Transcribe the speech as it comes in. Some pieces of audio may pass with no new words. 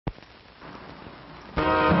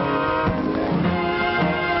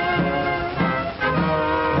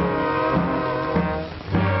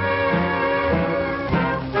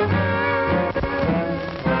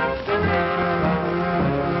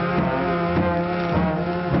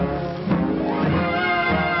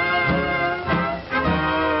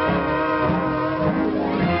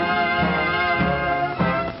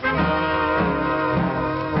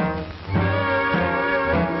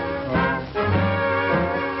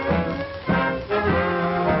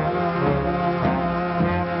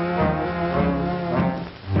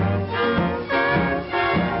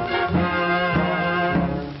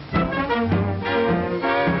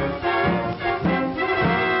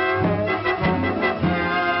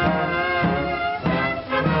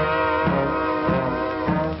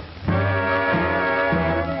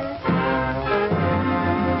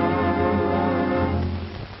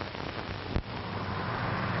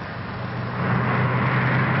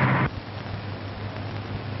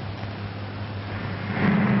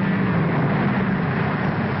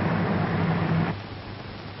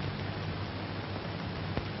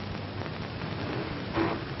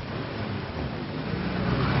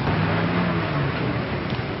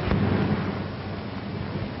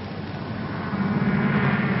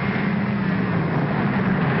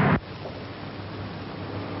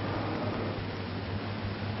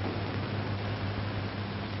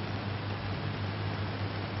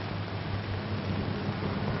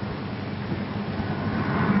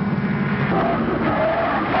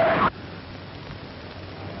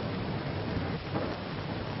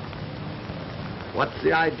What's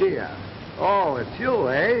the idea? Oh, it's you,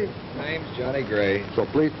 eh? Name's Johnny Gray. So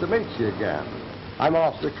pleased to meet you again. I'm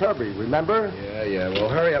Officer Kirby, remember? Yeah. Well,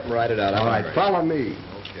 hurry up and write it out. All right, follow me.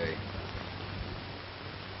 Okay.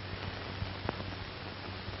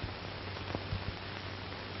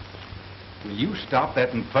 Will you stop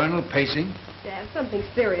that infernal pacing? Dad, something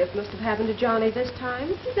serious must have happened to Johnny this time.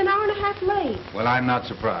 He's an hour and a half late. Well, I'm not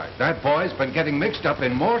surprised. That boy's been getting mixed up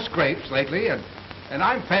in more scrapes lately, and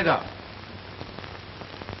I'm fed up.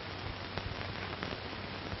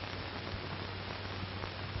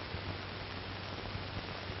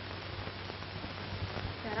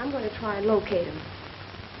 Dad, I'm going to try and locate him.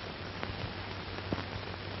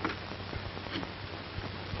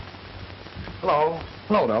 Hello.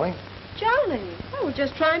 Hello, darling. Johnny, I was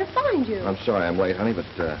just trying to find you. I'm sorry I'm late, honey, but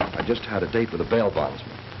I just had a date with a bail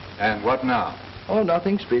bondsman. And what now? Oh,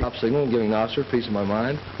 nothing. Speed up signal and giving the officer a piece of my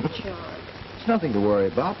mind. John. It's nothing to worry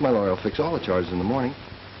about. My lawyer will fix all the charges in the morning.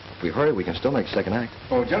 If we hurry, we can still make second act.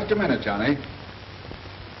 Oh, just a minute, Johnny.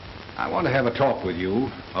 I want to have a talk with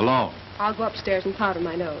you, alone. I'll go upstairs and powder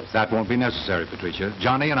my nose. That won't be necessary, Patricia.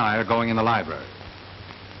 Johnny and I are going in the library.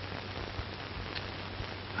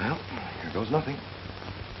 Well, here goes nothing.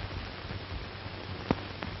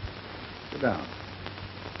 Sit down.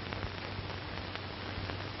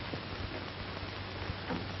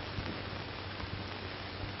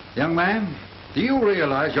 Young man, do you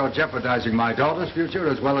realize you're jeopardizing my daughter's future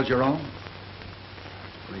as well as your own?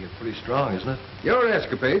 Pretty strong, isn't it? Your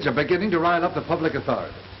escapades are beginning to rile up the public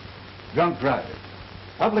authorities. Drunk driving,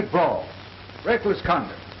 public brawls, reckless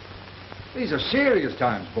conduct. These are serious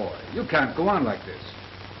times, boy. You can't go on like this.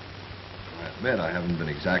 I admit I haven't been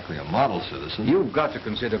exactly a model citizen. You've got to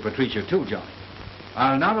consider Patricia, too, John.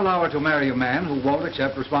 I'll not allow her to marry a man who won't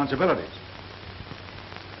accept responsibilities.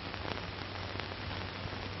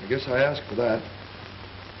 I guess I asked for that.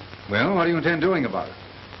 Well, what do you intend doing about it?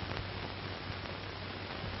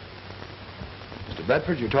 Mr.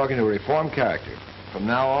 Bedford, you're talking to a reformed character. From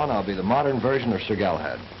now on, I'll be the modern version of Sir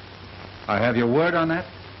Galahad. I have your word on that?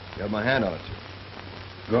 You have my hand on it, sir.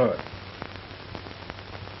 Good.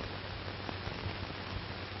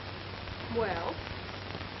 Well,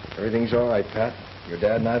 Everything's all right, Pat. Your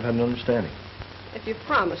dad and I have had an understanding. if you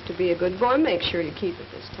promise to be a good boy, make sure you keep it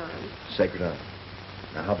this time. Sacred honor.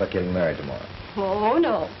 Now, how about getting married tomorrow? Oh,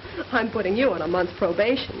 no. I'm putting you on a month's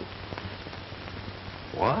probation.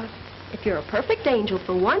 What? If you're a perfect angel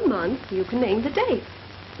for 1 month, you can name the date.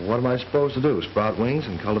 What am I supposed to do? Sprout wings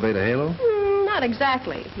and cultivate a halo? Not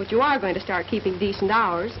exactly. But you are going to start keeping decent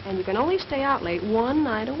hours, and you can only stay out late 1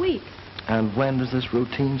 night a week. And when does this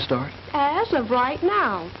routine start? As of right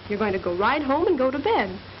now. You're going to go right home and go to bed.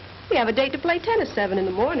 We have a date to play tennis 7 in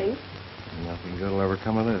the morning. Nothing good will ever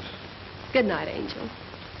come of this. Good night, Angel.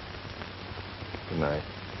 Good night.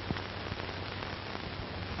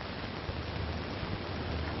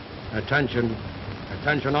 Attention.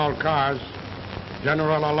 Attention all cars.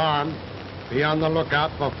 General alarm. Be on the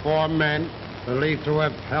lookout for 4 men believed to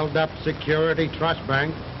have held up Security Trust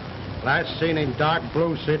Bank. Last seen in dark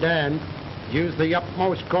blue sedan. Use the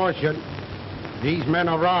utmost caution. These men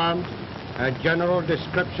are armed. A general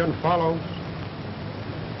description follows.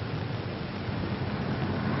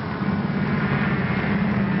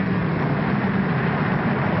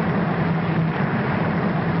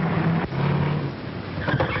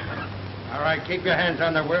 All right, keep your hands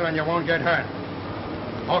on the wheel and you won't get hurt.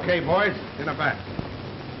 Okay, boys, in the back.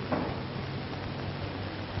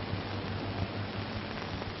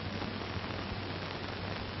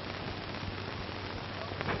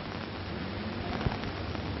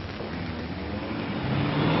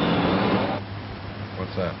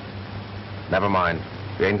 What's that? Never mind.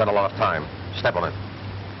 We ain't got a lot of time. Step on it.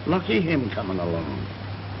 Lucky him coming along.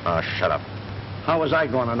 Ah, shut up. How was I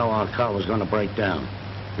going to know our car was going to break down?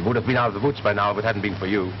 We would have been out of the woods by now if it hadn't been for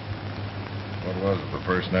you. What was it, the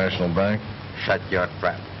First National Bank? Shut your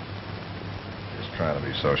trap. Just trying to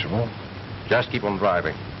be sociable. Just keep on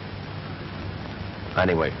driving.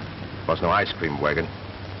 Anyway, was no ice cream wagon.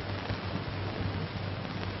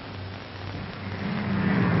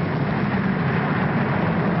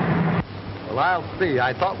 Well, I'll see.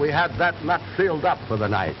 I thought we had that nut sealed up for the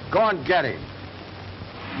night. Go and get him.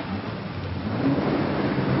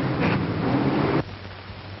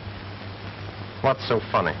 What's so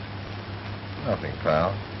funny? Nothing,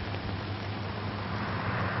 pal.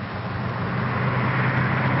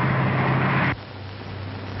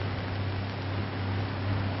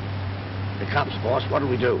 The cops, boss. What do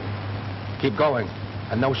we do? Keep going,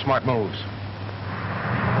 and no smart moves.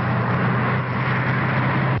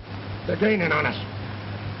 They're gaining on us.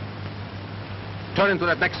 Turn into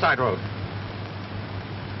that next side road.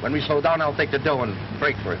 When we slow down, I'll take the dough and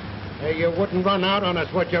break for it. Hey, you wouldn't run out on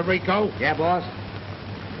us, would you, Rico? Yeah, boss?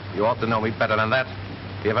 You ought to know me better than that.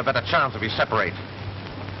 You have a better chance if we separate.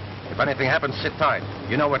 If anything happens, sit tight.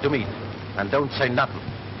 You know where to meet. And don't say nothing.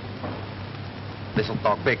 This'll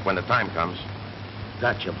talk big when the time comes.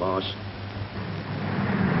 Gotcha, boss.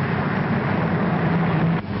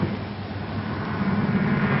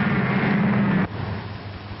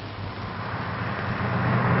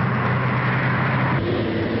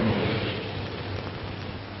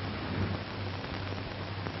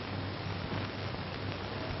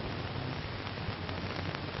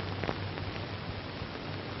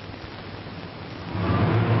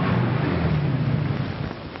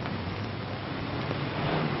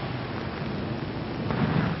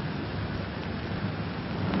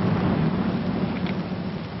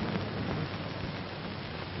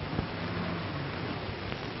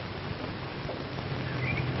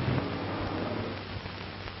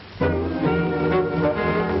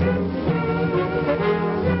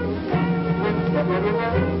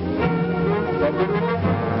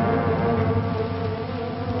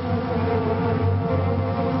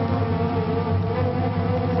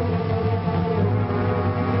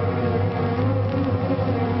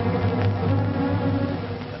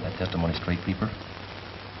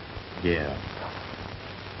 Yeah.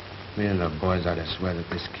 Me and the boys ought to swear that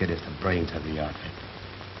this kid is the brains of the outfit.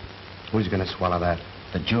 Who's gonna swallow that?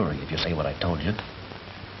 The jury, if you say what I told you.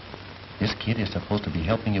 This kid is supposed to be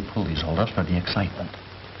helping you pull these holdups for the excitement.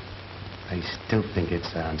 I still think it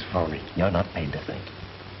sounds phony. You're not paid to think.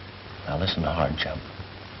 Now listen hard, chump.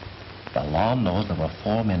 The law knows there were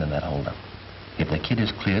 4 men in that holdup. If the kid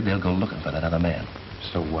is cleared, they'll go looking for that other man.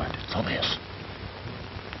 So what? So this.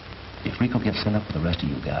 If Rico gets sent up with the rest of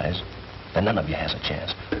you guys, then none of you has a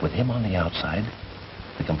chance. With him on the outside,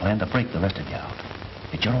 we can plan to break the rest of you out.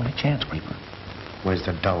 It's your only chance, Creeper. Where's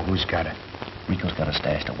the dough? Who's got it? Rico's got it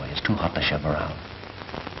stashed away. It's too hot to shove around.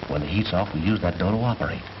 When the heat's off, we use that dough to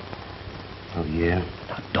operate. Oh, yeah?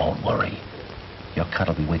 Now, don't worry. Your cut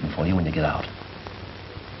will be waiting for you when you get out.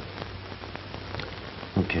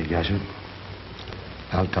 Okay, Gosser.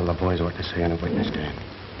 I'll tell the boys what to say on a witness stand.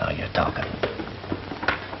 Now you're talking.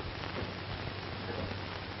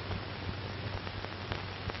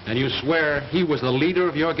 And you swear he was the leader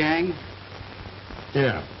of your gang?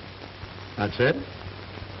 Yeah. That's it?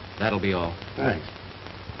 That'll be all. Thanks.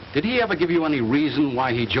 Did he ever give you any reason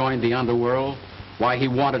why he joined the underworld? Why he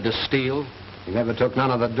wanted to steal? He never took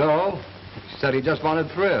none of the dough. He said he just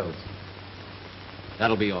wanted thrills.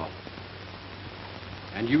 That'll be all.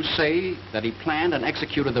 And you say that he planned and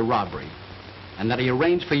executed the robbery, and that he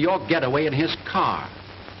arranged for your getaway in his car,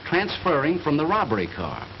 transferring from the robbery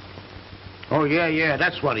car. Oh, yeah,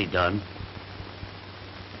 that's what he done.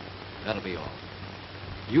 That'll be all.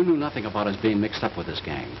 You knew nothing about his being mixed up with this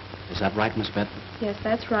gang. Is that right, Miss Bedford? Yes,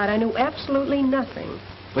 that's right. I knew absolutely nothing.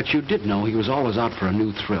 But you did know he was always out for a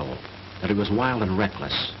new thrill, that he was wild and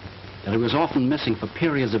reckless, that he was often missing for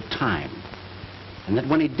periods of time, and that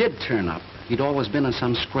when he did turn up, he'd always been in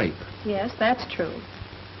some scrape. Yes, that's true.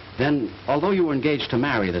 Then, although you were engaged to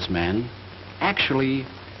marry this man, actually,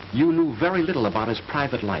 you knew very little about his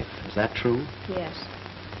private life. Is that true? Yes.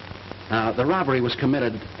 Now, the robbery was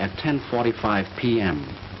committed at 10:45 p.m.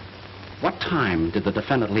 What time did the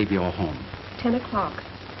defendant leave your home? 10 o'clock.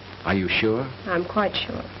 Are you sure? I'm quite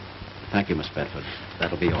sure. Thank you, Miss Bedford.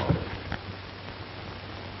 That'll be all.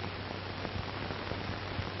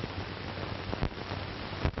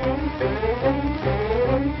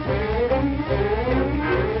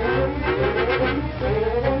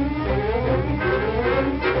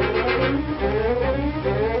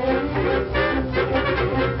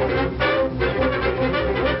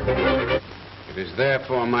 It is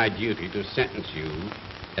therefore my duty to sentence you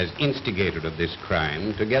as instigator of this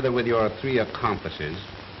crime, together with your 3 accomplices,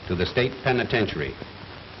 to the state penitentiary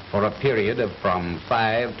for a period of from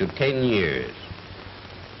 5 to 10 years.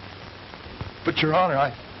 But, Your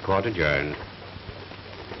Honor, Court adjourned.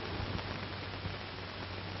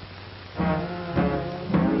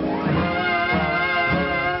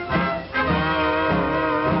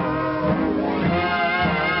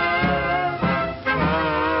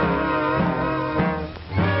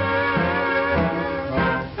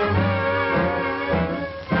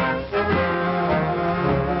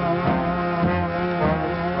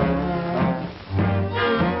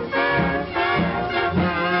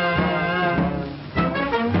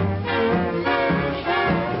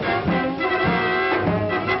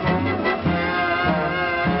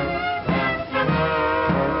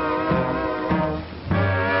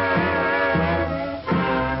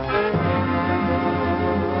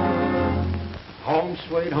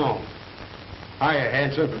 Hiya,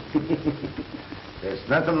 handsome. There's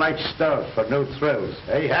nothing like stuff for new thrills.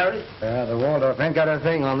 Hey, Harry? The Waldorf ain't got a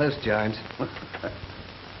thing on this giant.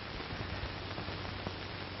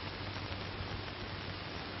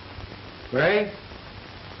 Gray?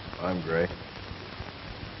 I'm Gray.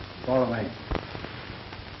 Follow me.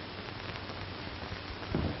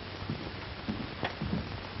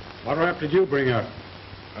 What rap did you bring up?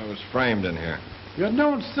 I was framed in here. You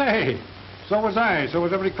don't say. So was I. So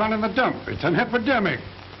was every con in the dump. It's an epidemic.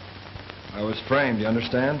 I was framed, you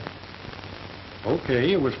understand? Okay,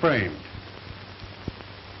 you was framed.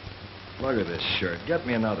 Look at this shirt. Get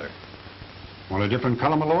me another. Want a different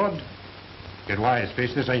color, my lord? Get wise,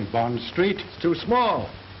 fish. This ain't Bond Street. It's too small.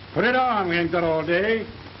 Put it on. We ain't got all day.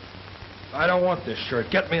 I don't want this shirt.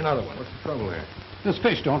 Get me another one. What's the trouble here? This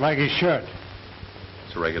fish don't like his shirt.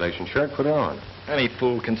 It's a regulation shirt. Put it on. Any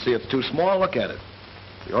fool can see it's too small. Look at it.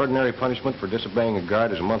 The ordinary punishment for disobeying a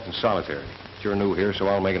guard is a month in solitary. You're new here, so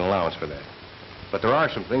I'll make an allowance for that. But there are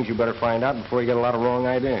some things you better find out before you get a lot of wrong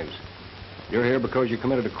ideas. You're here because you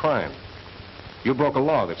committed a crime. You broke a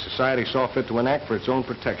law that society saw fit to enact for its own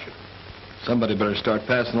protection. Somebody better start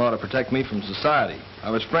passing a law to protect me from society.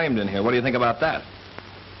 I was framed in here. What do you think about that?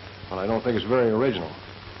 Well, I don't think it's very original.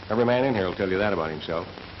 Every man in here will tell you that about himself.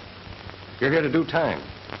 You're here to do time,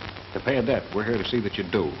 to pay a debt. We're here to see that you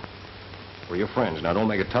do. We're your friends. Now, don't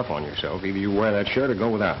make it tough on yourself. Either you wear that shirt or go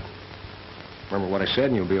without. Remember what I said,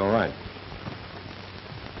 and you'll be all right.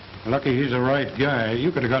 Lucky he's the right guy.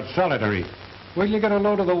 You could have got solitary. Wait till you get a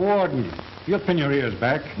load of the warden. You'll pin your ears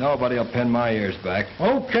back. Nobody will pin my ears back.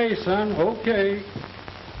 Okay, son, okay.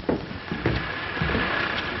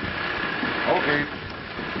 Okay.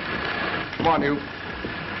 Come on, you.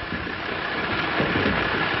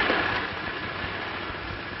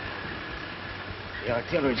 The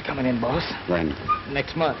artillery's coming in, boss. When?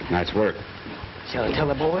 Next month. Nice work. Shall I tell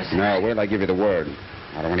the boys? No, wait till I give you the word.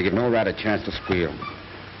 I don't want to give no rat a chance to squeal.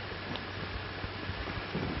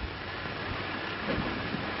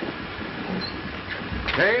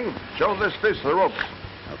 Cain, show this fish the ropes.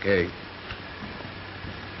 Okay.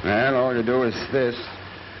 Well, all you do is this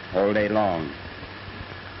all day long.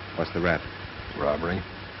 What's the rap? Robbery.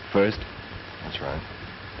 First? That's right.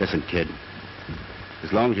 Listen, kid.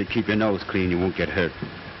 As long as you keep your nose clean, you won't get hurt.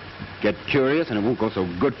 Get curious, and it won't go so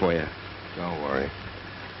good for you. Don't worry.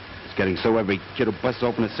 It's getting so every kid who busts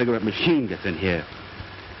open a cigarette machine gets in here.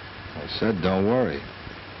 I said don't worry.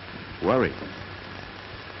 Worry?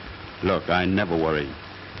 Look, I never worry.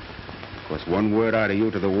 Because one word out of you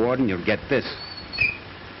to the warden, you'll get this.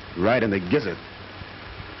 Right in the gizzard.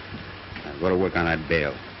 Now, go to work on that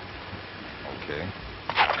bail. Okay.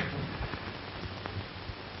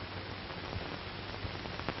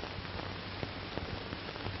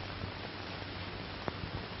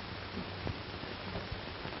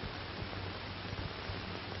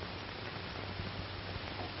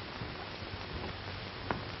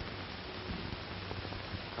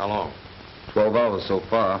 How long? 12 hours so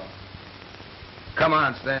far. Come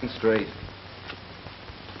on, stand straight.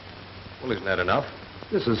 Well, isn't that enough?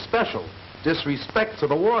 This is special. Disrespect to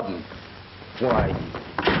the warden. Why?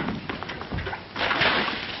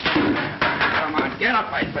 Come on, get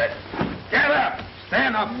up, I said. Get up!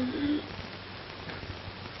 Stand up! No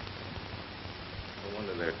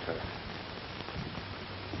wonder they're tough.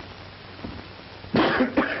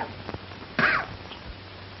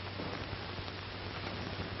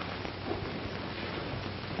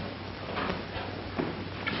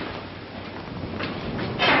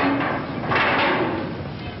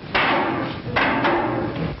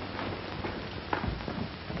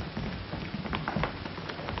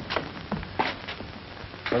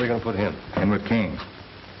 Where are they going to put him? In with Cain.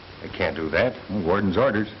 They can't do that. Warden's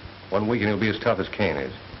orders. 1 week and he'll be as tough as Cain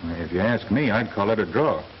is. If you ask me, I'd call it a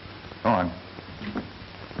draw. Go on.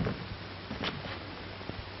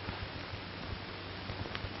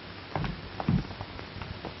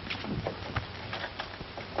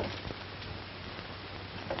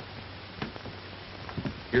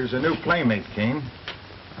 Here's a new playmate, Cain.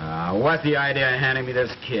 What's the idea of handing me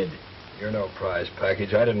this kid? You're no prize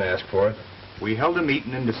package. I didn't ask for it. We held a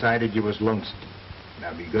meeting and decided you was lonesome.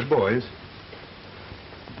 Now be good boys.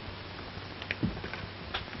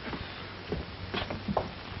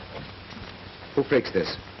 Who fixed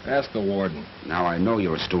this? Ask the warden. Now I know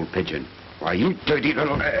you're a stool pigeon. Why, you dirty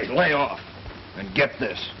little... Hey, lay off. And get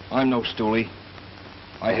this. I'm no stoolie.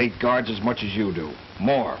 I hate guards as much as you do.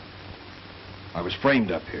 More. I was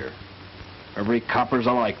framed up here. Every copper's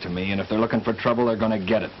alike to me, and if they're looking for trouble, they're gonna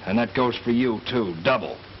get it. And that goes for you, too.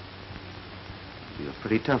 Double. You're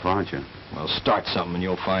pretty tough, aren't you? Well, start something and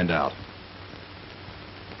you'll find out.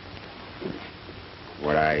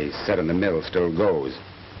 What I said in the mill still goes.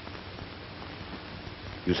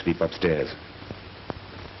 You sleep upstairs.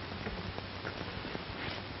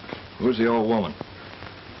 Who's the old woman?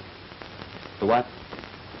 The what?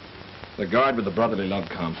 The guard with the brotherly love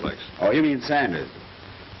complex. Oh, you mean Sanders?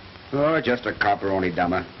 Oh, just a copper, only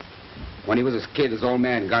dumber. When he was a kid, his old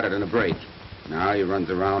man got it in a break. Now he runs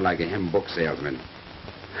around like a hymn book salesman.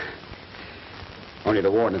 Only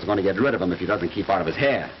the warden is going to get rid of him if he doesn't keep out of his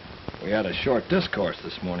hair. We had a short discourse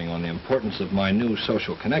this morning on the importance of my new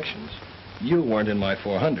social connections. You weren't in my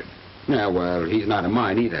 400. Yeah, well, he's not in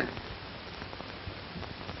mine either.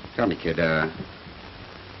 Tell me, kid,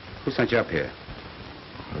 who sent you up here?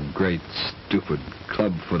 A great, stupid,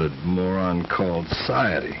 club-footed moron called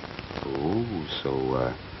Society. Oh,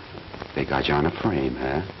 so, they got you on a frame,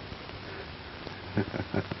 huh?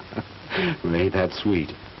 Well, ain't that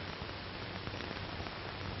sweet?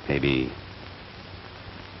 Maybe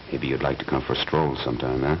you'd like to come for a stroll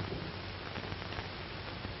sometime, huh?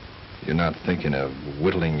 You're not thinking of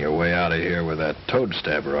whittling your way out of here with that toad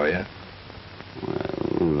stabber, are you?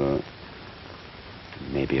 Well,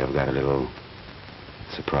 maybe I've got a little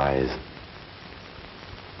surprise.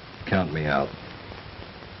 Count me out.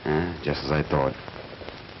 Just as I thought.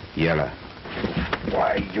 Yella.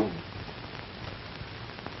 Why, you...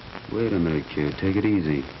 Wait a minute, kid. Take it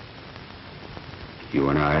easy. You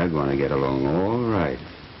and I are going to get along all right.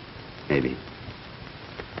 Maybe.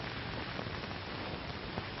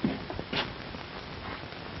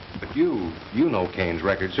 But you know Cain's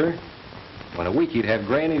record, sir. When a week he'd have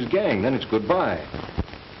Gray and his gang, then it's goodbye.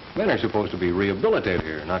 Men are supposed to be rehabilitated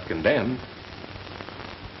here, not condemned.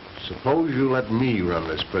 Suppose you let me run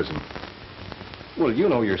this prison. Well, you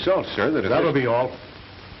know yourself, sir, that if... That'll be all.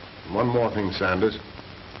 And one more thing, Sanders.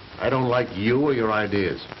 I don't like you or your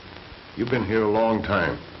ideas. You've been here a long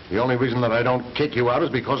time. The only reason that I don't kick you out is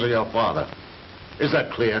because of your father. Is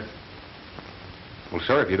that clear? Well,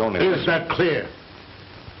 sir, if you don't... Is that clear?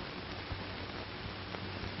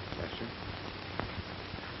 Yes, sir.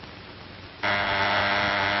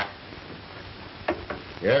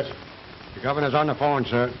 Yes? The governor's on the phone,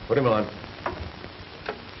 sir. Put him on.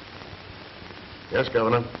 Yes,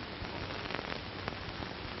 Governor.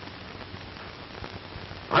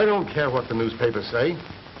 I don't care what the newspapers say.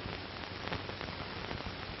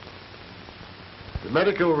 The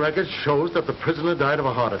medical record shows that the prisoner died of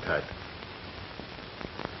a heart attack.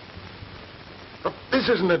 But this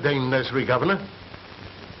isn't a dame nursery, Governor.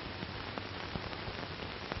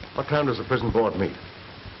 What time does the prison board meet?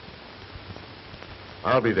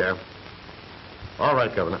 I'll be there. All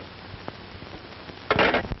right, Governor.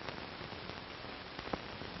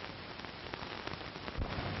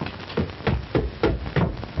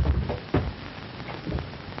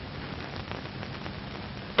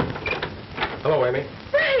 Hello, Amy.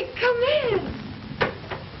 Frank, come in.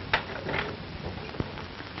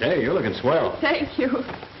 Hey, you're looking swell. Thank you.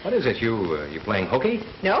 What is it, you playing hooky?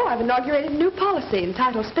 No, I've inaugurated a new policy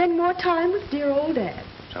entitled Spend More Time with Dear Old Dad.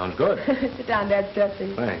 Sounds good. Sit down, Dad,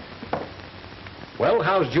 Jesse. Thanks. Well,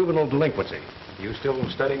 how's juvenile delinquency? You still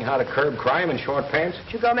studying how to curb crime in short pants?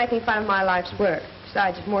 You go making fun of my life's work.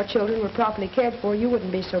 Besides, if more children were properly cared for, you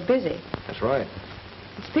wouldn't be so busy. That's right.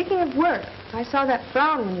 And speaking of work, I saw that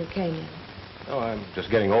frown when you came in. Oh, I'm just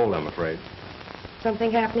getting old, I'm afraid.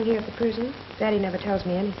 Something happening here at the prison? Daddy never tells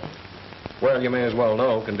me anything. Well, you may as well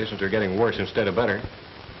know. Conditions are getting worse instead of better.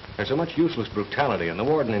 There's so much useless brutality, and the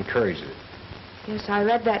warden encourages it. Yes, I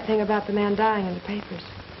read that thing about the man dying in the papers.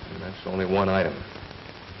 And that's only one item.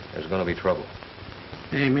 There's going to be trouble.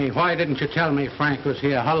 Amy, why didn't you tell me Frank was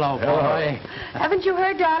here? Hello, boy. Haven't you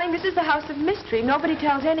heard, darling? This is the house of mystery. Nobody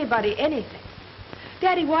tells anybody anything.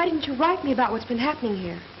 Daddy, why didn't you write me about what's been happening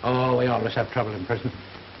here? Oh, we always have trouble in prison.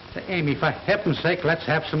 Say, Amy, for heaven's sake, let's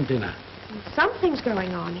have some dinner. Something's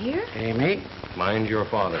going on here. Amy? Mind your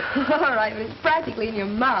father. All right, but it's practically in your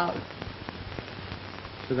mouth.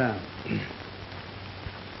 Sit down.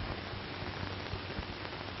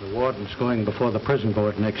 The warden's going before the prison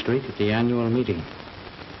board next week at the annual meeting.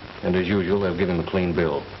 And as usual, they'll give him a clean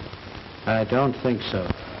bill. I don't think so.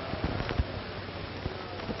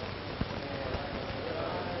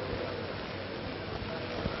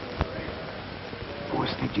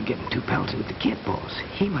 Boys think you're getting too pals with the kid, boss.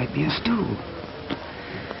 He might be a stool.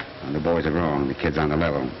 Well, the boys are wrong. The kid's on the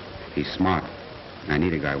level. He's smart. I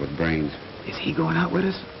need a guy with brains. Is he going out with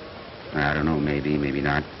us? I don't know. Maybe, maybe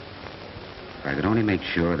not. If I could only make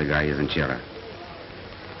sure the guy isn't Chiller.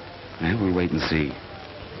 Well, we'll wait and see.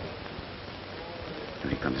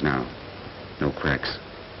 Here he comes now. No cracks.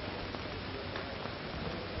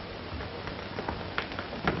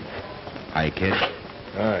 Hi, kid.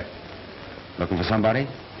 Hi. Looking for somebody?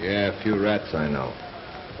 Yeah, a few rats I know.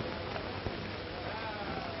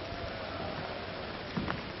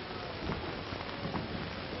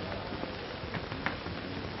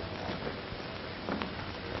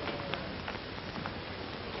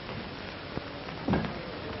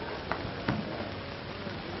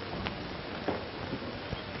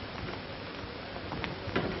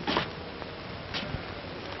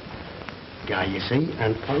 guy, you see,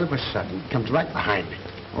 and all of a sudden comes right behind me.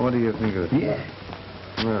 What do you think of it? Yeah.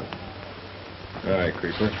 Well. All right,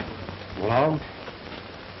 Creeper. Hello?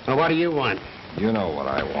 Well, what do you want? You know what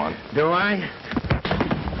I want. Do I?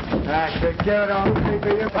 Get it on,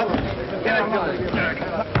 Creeper. Get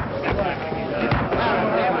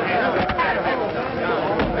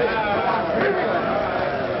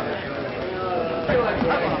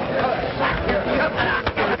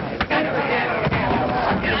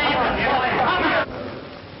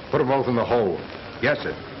Put them both in the hole. Yes,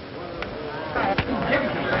 sir.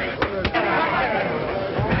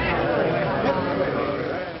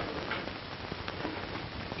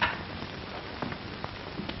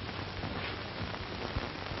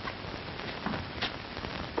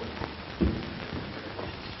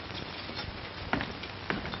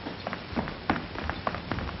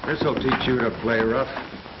 This'll teach you to play rough.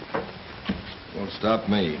 Won't stop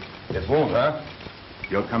me. It won't, huh?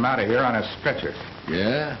 You'll come out of here on a stretcher.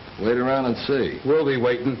 Yeah? Wait around and see. We'll be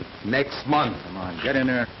waiting next month. Come on, get in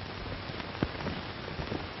there.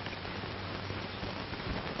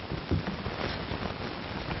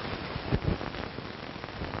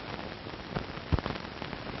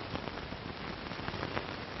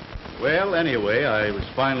 Well, anyway, I was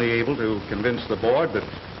finally able to convince the board that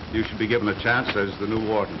you should be given a chance as the new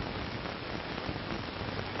warden.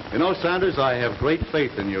 You know, Sanders, I have great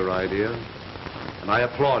faith in your idea, and I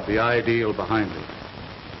applaud the ideal behind it.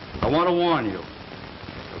 I want to warn you,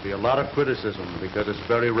 there'll be a lot of criticism because it's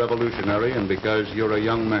very revolutionary and because you're a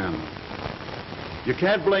young man. You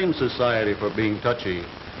can't blame society for being touchy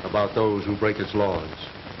about those who break its laws.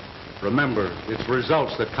 Remember, it's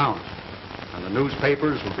results that count, and the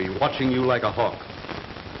newspapers will be watching you like a hawk.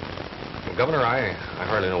 Well, Governor, I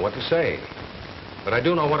hardly know what to say. But I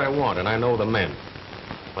do know what I want, and I know the men.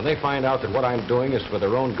 When they find out that what I'm doing is for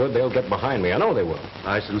their own good, they'll get behind me. I know they will.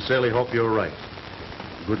 I sincerely hope you're right.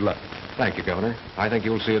 Good luck. Thank you, Governor. I think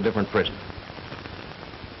you'll see a different prison.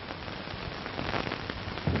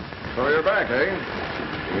 So you're back, eh?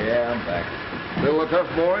 Yeah, I'm back. Still a tough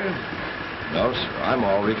boy? No, sir. I'm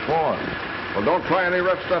all reformed. Well, don't try any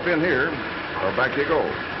rough stuff in here, or back you go.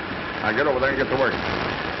 Now get over there and get to work.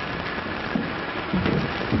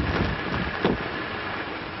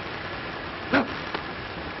 Look.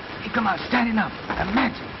 He come out standing up, like a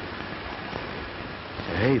magic.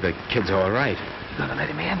 Hey, the kid's all right. You gonna let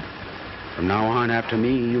him in? From now on, after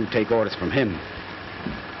me, you take orders from him.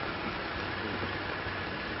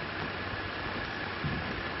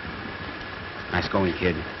 Nice going,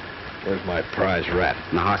 kid. Where's my prize rat?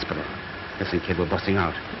 In the hospital. Listen, kid, we're busting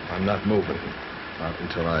out. I'm not moving. Not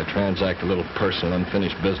until I transact a little personal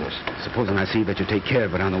unfinished business. Supposing I see that you take care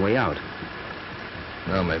of it on the way out.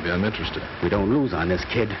 Well, maybe I'm interested. We don't lose on this,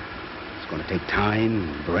 kid. It's going to take time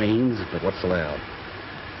and brains, but... What's the layout?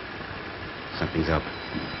 Something's up.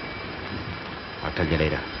 I'll tell you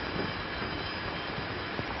later.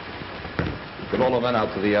 Get all the men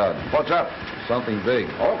out to the yard. What's up? Something big.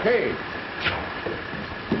 Okay.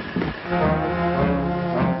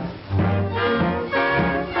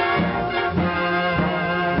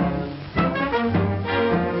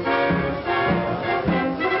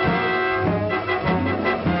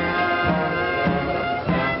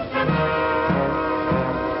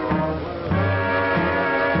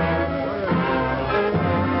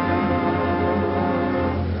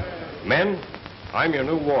 Men, I'm your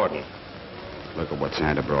new warden. Look at what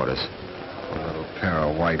Santa brought us. A little pair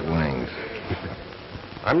of white wings.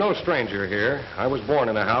 I'm no stranger here. I was born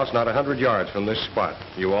in a house not 100 yards from this spot.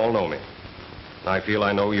 You all know me. I feel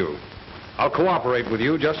I know you. I'll cooperate with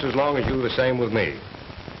you just as long as you do the same with me.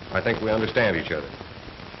 I think we understand each other.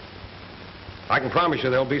 I can promise you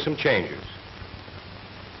there'll be some changes.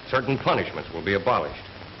 Certain punishments will be abolished.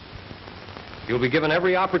 You'll be given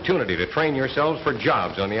every opportunity to train yourselves for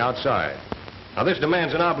jobs on the outside. Now, this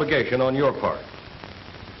demands an obligation on your part.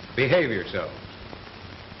 Behave yourselves.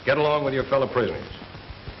 Get along with your fellow prisoners.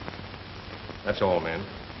 That's all, men.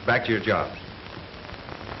 Back to your jobs.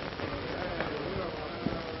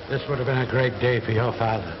 This would have been a great day for your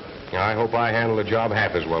father. I hope I handle the job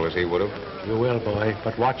half as well as he would have. You will, boy,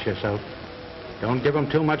 but watch yourself. Don't give them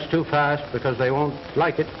too much too fast, because they won't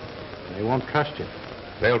like it. They won't trust you.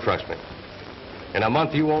 They'll trust me. In a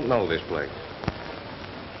month, you won't know this place.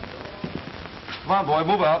 Come on, boy,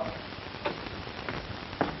 move out.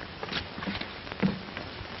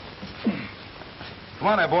 Come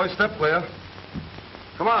on there, boy, step clear.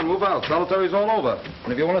 Come on, move out. Solitary's all over.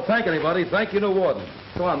 And if you want to thank anybody, thank your new warden.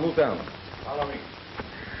 Come on, move down. Follow me.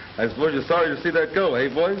 I suppose you're sorry to see that go,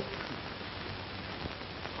 eh, boys?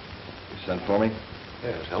 You sent for me?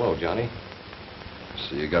 Yes, hello, Johnny.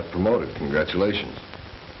 So you got promoted. Congratulations.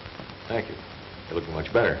 Thank you. You're looking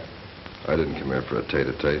much better. I didn't come here for a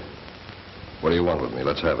tete-a-tete. What do you want with me?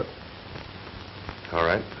 Let's have it. All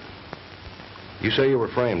right. You say you were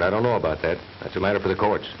framed. I don't know about that. That's a matter for the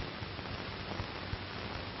courts.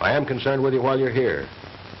 I am concerned with you while you're here.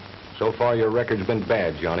 So far, your record's been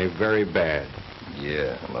bad, Johnny. Very bad.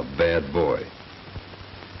 Yeah, I'm a bad boy.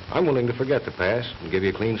 I'm willing to forget the past and give you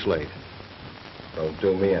a clean slate. Don't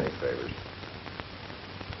do me any favors.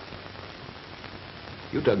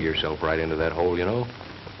 You dug yourself right into that hole, you know.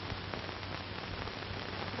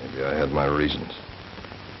 Maybe I had my reasons.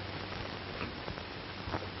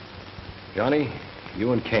 Johnny,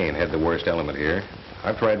 you and Cain had the worst element here.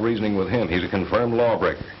 I've tried reasoning with him. He's a confirmed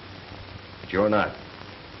lawbreaker. But you're not.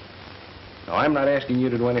 Now, I'm not asking you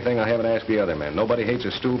to do anything I haven't asked the other men. Nobody hates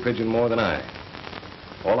a stool pigeon more than I.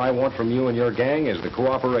 All I want from you and your gang is the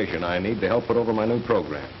cooperation I need to help put over my new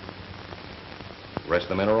program. The rest of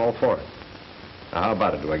the men are all for it. Now, how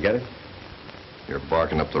about it? Do I get it? You're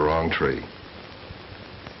barking up the wrong tree.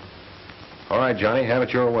 All right, Johnny, have it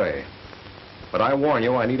your way. But I warn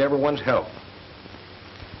you, I need everyone's help.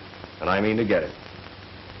 And I mean to get it.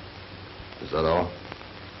 Is that all?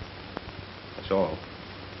 That's all.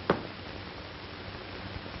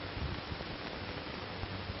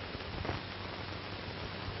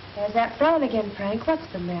 There's that frown again, Frank. What's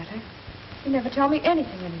the matter? You never tell me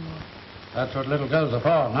anything anymore. That's what little girls are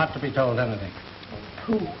for, not to be told anything.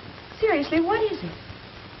 Who? Seriously, what is it?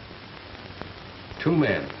 2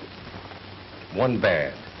 men. One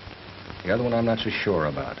bad. The other one I'm not so sure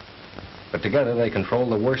about. But together they control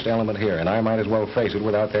the worst element here, and I might as well face it.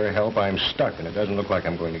 Without their help, I'm stuck, and it doesn't look like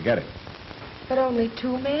I'm going to get it. But only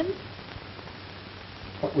 2 men?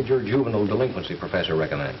 What would your juvenile delinquency professor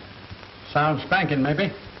recommend? Sounds spanking,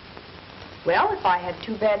 maybe. Well, if I had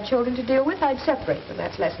 2 bad children to deal with, I'd separate them.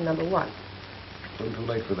 That's lesson number 1. A little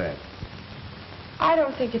too late for that. I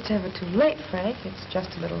don't think it's ever too late, Frank. It's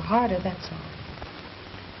just a little harder, that's all.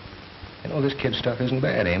 You know, this kid stuff isn't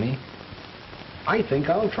bad, Amy. I think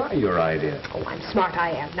I'll try your idea. Oh, I'm smart,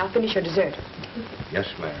 I am. Now finish your dessert. Yes,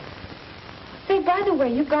 ma'am. Say, by the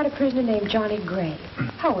way, you've got a prisoner named Johnny Gray.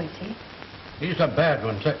 How is he? He's a bad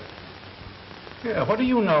one, sir. Yeah, what do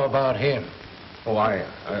you know about him? Oh,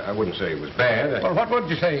 I wouldn't say he was bad. Well, what would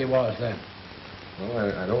you say he was, then?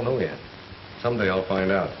 Well, I don't know yet. Someday I'll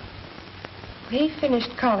find out. He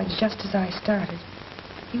finished college just as I started.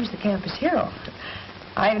 He was the campus hero.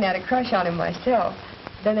 I even had a crush on him myself.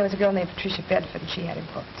 Then there was a girl named Patricia Bedford, and she had him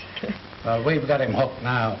hooked. Well, we've got him hooked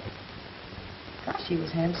now. Gosh, he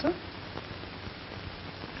was handsome.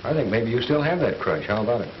 I think maybe you still have that crush. How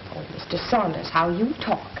about it? Oh, Mr. Saunders, how you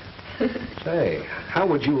talk. Say, how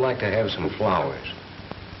would you like to have some flowers?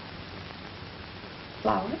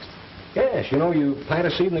 Flowers? Yes, you know, you plant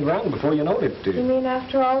a seed in the ground before you know it. You mean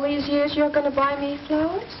after all these years you're going to buy me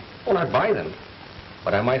flowers? Well, not buy them,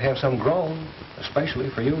 but I might have some grown, especially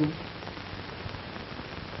for you.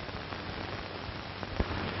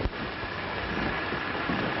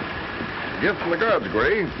 Gift from the gods,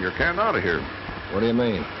 Gray. You're canned out of here. What do you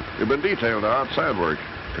mean? You've been detailed to outside work.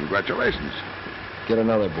 Congratulations. Get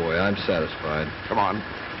another boy. I'm satisfied. Come on.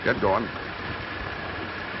 Get going.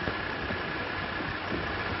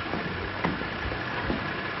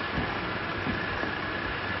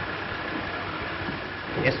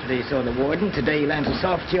 Yesterday you saw the warden. Today he lands a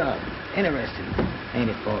soft job. Interesting,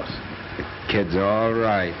 ain't it, boss? The kid's all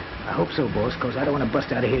right. I hope so, boss, because I don't want to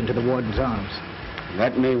bust out of here into the warden's arms.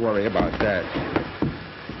 Let me worry about that.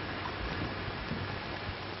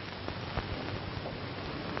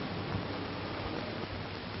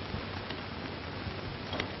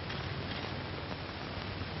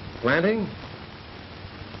 Planting?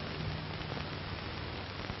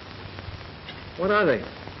 What are they?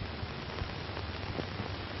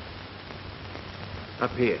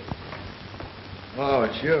 Up here. Oh,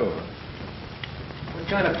 it's you. What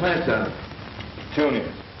kind of plants are they?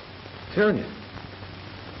 Petunias. Petunias?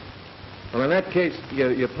 Well, in that case,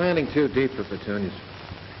 you're planting too deep for petunias.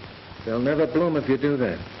 They'll never bloom if you do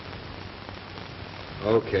that.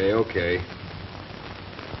 Okay.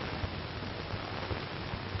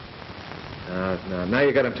 Now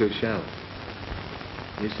you got them too shallow.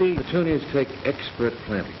 You see, petunias take expert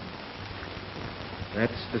planting.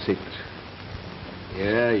 That's the secret.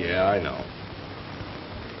 Yeah, I know.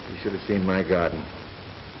 You should have seen my garden.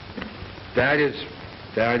 Dahlias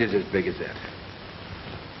as big as that.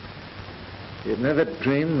 You'd never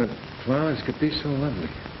dream that flowers could be so lovely.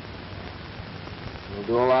 We'll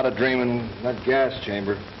do a lot of dreaming in that gas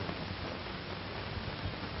chamber.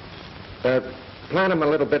 Plant them a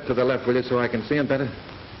little bit to the left, will you, so I can see them better?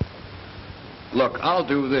 Look, I'll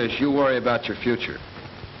do this. You worry about your future.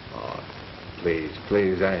 Oh, Please,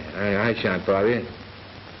 please, I shan't bother you.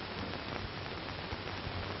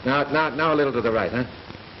 Now a little to the right, huh?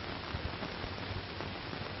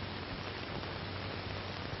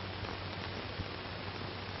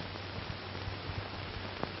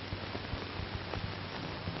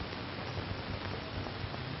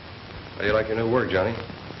 How do you like your new work, Johnny?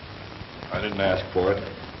 I didn't ask for it.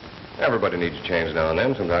 Everybody needs a change now and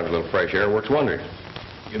then. Sometimes a little fresh air works wonders.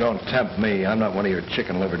 You don't tempt me. I'm not one of your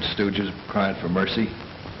chicken-livered stooges crying for mercy.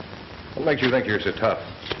 What makes you think you're so tough?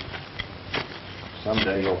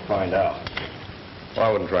 Someday you'll find out. Well,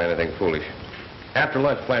 I wouldn't try anything foolish. After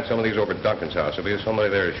lunch, plant some of these over at Duncan's house. There'll be somebody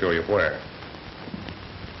there to show you where.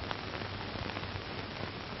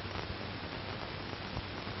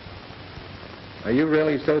 Are you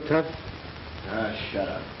really so tough? Ah, shut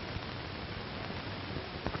up.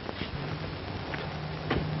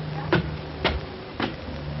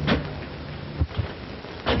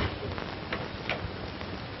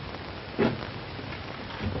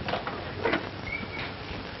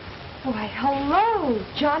 Why, hello,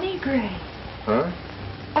 Johnny Gray. Huh?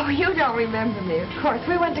 Oh, you don't remember me, of course.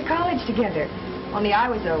 We went to college together. Only I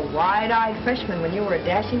was a wide-eyed freshman when you were a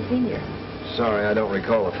dashing senior. Sorry, I don't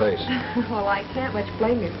recall the face. Well, I can't much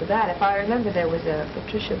blame you for that. If I remember, there was a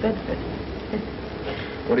Patricia Bedford.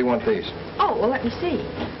 What do you want these? Oh, well, let me see.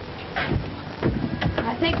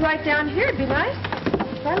 I think right down here would be nice.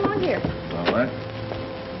 Right along here. All right.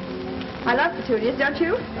 I love petunias, don't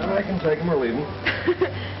you? I can take them or leave them.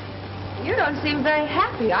 You don't seem very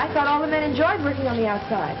happy. I thought all the men enjoyed working on the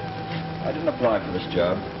outside. I didn't apply for this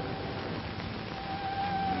job.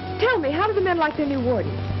 Tell me, how do the men like their new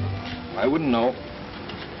warden? I wouldn't know.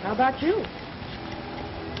 How about you?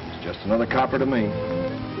 He's just another copper to me.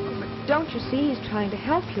 Oh, but don't you see he's trying to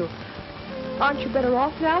help you? Aren't you better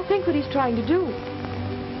off now? Think what he's trying to do.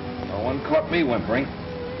 No one caught me whimpering.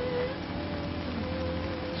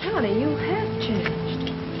 Johnny, you have changed.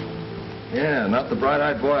 Yeah, not the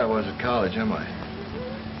bright-eyed boy I was at college, am I?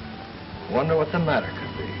 Wonder what the matter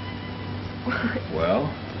could be. Well?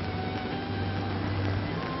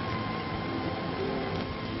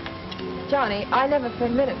 Johnny, I never for a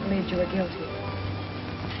minute believed you were guilty.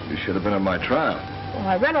 You should have been at my trial. Well,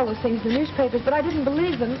 I read all those things in the newspapers, but I didn't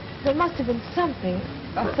believe them. There must have been something.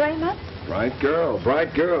 A frame-up? Bright girl,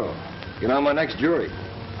 bright girl. Get on my next jury.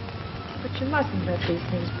 But you mustn't let these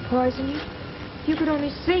things poison you. You could only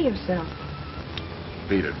see yourself.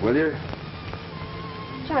 Beat it, will you?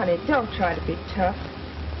 Johnny, don't try to be tough.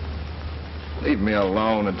 Leave me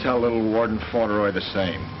alone and tell little Warden Fauntleroy the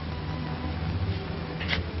same.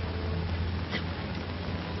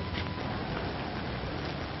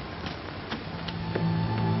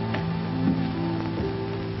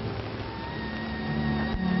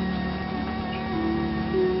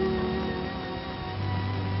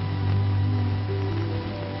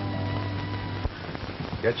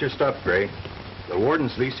 Get your stuff, Gray. The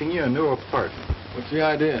warden's leasing you a new apartment. What's the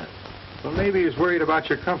idea? Well, maybe he's worried about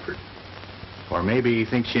your comfort. Or maybe he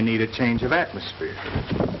thinks you need a change of atmosphere.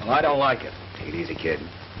 Well, I don't like it. Take it easy, kid.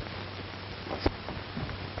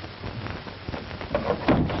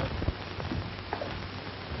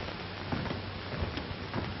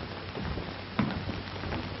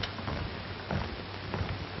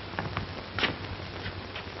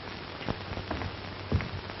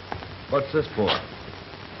 What's this for?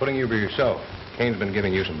 Putting you by yourself. Cain's been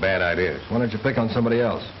giving you some bad ideas. Why don't you pick on somebody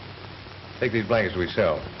else? Take these blankets we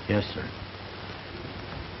sell. Yes, sir.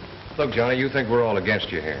 Look, Johnny, you think we're all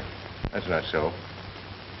against you here. That's not so.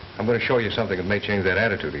 I'm going to show you something that may change that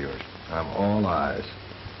attitude of yours. I'm all eyes.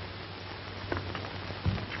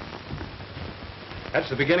 That's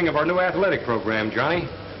the beginning of our new athletic program, Johnny.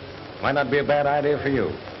 Might not be a bad idea for you.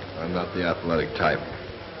 I'm not the athletic type.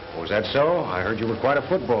 Was that so? I heard you were quite a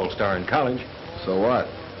football star in college. So what?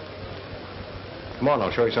 Come on,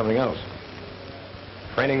 I'll show you something else.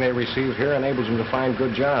 Training they receive here enables them to find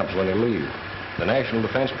good jobs when they leave. The National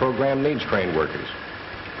Defense Program needs trained workers.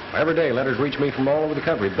 Every day, letters reach me from all over the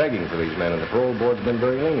country begging for these men, and the parole board's been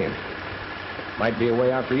very lenient. Might be a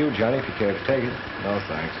way out for you, Johnny, if you care to take it. No,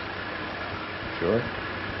 thanks. Sure?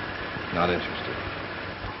 Not interested.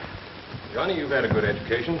 Johnny, you've had a good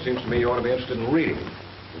education. Seems to me you ought to be interested in reading.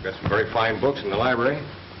 We've got some very fine books in the library.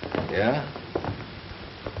 Yeah?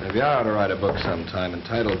 Maybe I ought to write a book sometime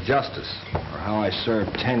entitled Justice, or How I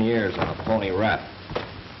Served 10 Years on a Phony Rap.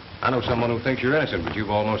 I know someone who thinks you're innocent, but you've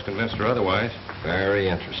almost convinced her otherwise. Very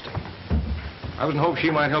interesting. I was in hopes she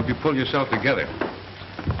might help you pull yourself together.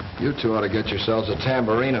 You two ought to get yourselves a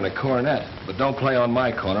tambourine and a cornet, but don't play on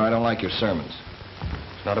my corner. I don't like your sermons.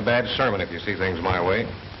 It's not a bad sermon if you see things my way.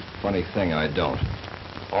 Funny thing, I don't.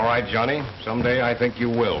 All right, Johnny. Someday I think you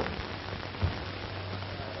will.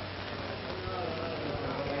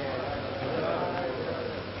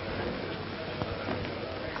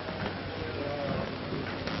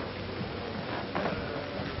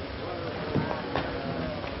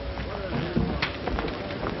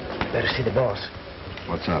 Better see the boss.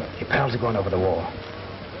 What's up? Your pals are going over the wall.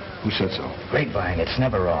 Who said so? Grapevine, it's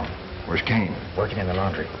never wrong. Where's Cain? Working in the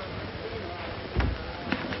laundry.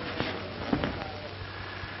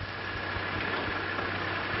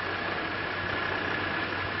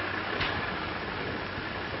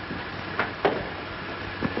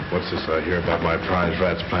 What's this I hear about my prize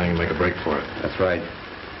rats planning to make a break for it? That's right.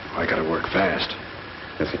 I gotta work fast.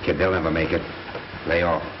 Listen, kid, they'll never make it. Lay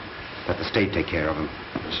off. Let the state take care of them.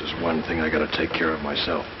 This is one thing I gotta take care of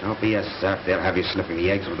myself. Don't be a sap. They'll have you sniffing the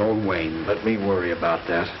eggs with old Wayne. Let me worry about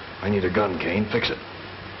that. I need a gun, Cain. Fix it.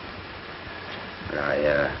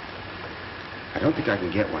 I don't think I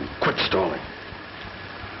can get one. Quit stalling.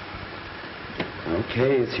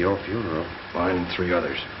 Okay, it's your funeral. Mine and 3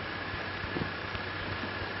 others.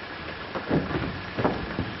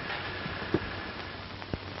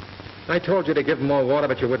 I told you to give him more water,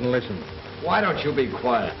 but you wouldn't listen. Why don't you be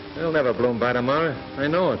quiet? He'll never bloom by tomorrow. I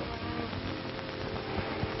know it.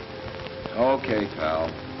 Okay, pal.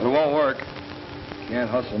 But it won't work. Can't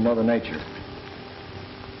hustle Mother Nature.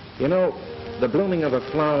 You know, the blooming of a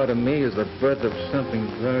flower to me is the birth of something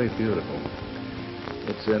very beautiful.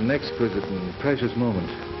 It's an exquisite and precious moment.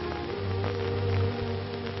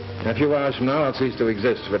 In a few hours from now, I'll cease to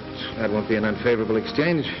exist, but that won't be an unfavorable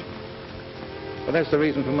exchange. But that's the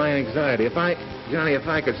reason for my anxiety. Johnny, if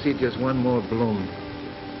I could see just one more bloom.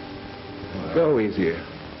 Go easier.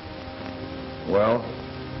 Well,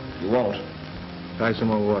 you won't. Try some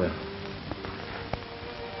more water.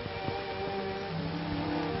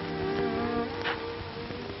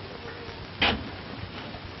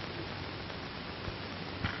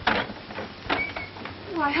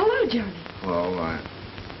 Why, hello, Johnny. Well,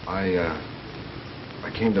 I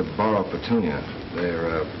came to borrow petunia.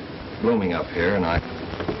 They're blooming up here, and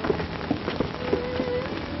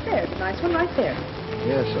There's a nice one right there.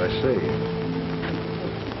 Yes, I see.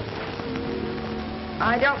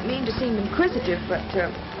 I don't mean to seem inquisitive, but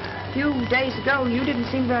a few days ago you didn't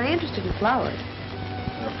seem very interested in flowers.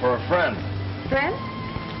 They're for a friend. Friend?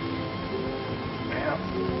 Yeah,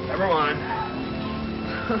 never mind.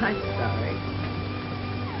 I'm sorry.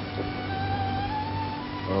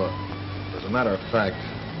 Well, as a matter of fact,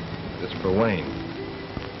 it's for Wayne.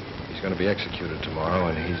 He's going to be executed tomorrow,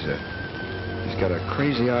 and he's got a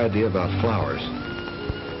crazy idea about flowers.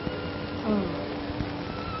 Oh.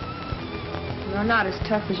 You're not as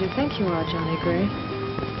tough as you think you are, Johnny Gray.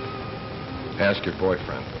 Ask your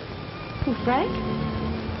boyfriend. Who, Frank?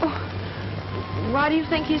 Oh, why do you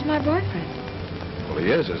think he's my boyfriend? Well, he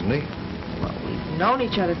is, isn't he? Well, we've known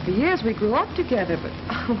each other for years. We grew up together, but,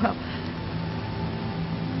 well...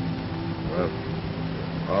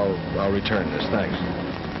 Well, I'll return this, thanks.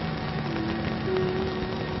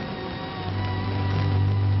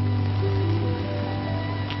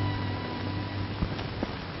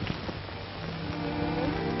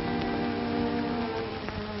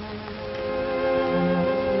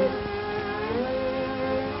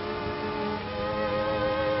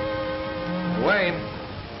 Wayne.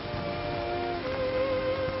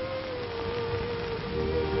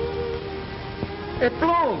 It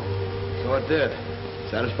bloomed. So it did.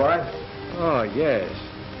 Satisfied? Oh, yes.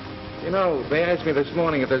 You know, they asked me this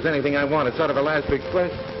morning if there's anything I want. It's sort of a last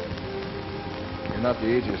request. You're not the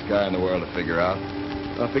easiest guy in the world to figure out.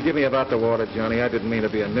 Forgive me about the water, Johnny. I didn't mean to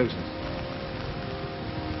be a nuisance.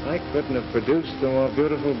 I couldn't have produced a more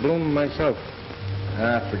beautiful bloom myself.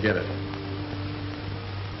 Forget it.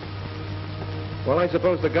 Well, I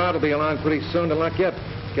suppose the guard will be along pretty soon to lock you up.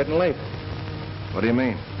 It's getting late. What do you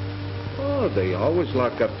mean? Oh, they always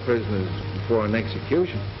lock up prisoners before an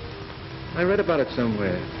execution. I read about it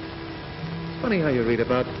somewhere. It's funny how you read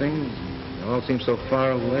about things. They all seem so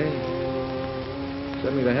far away.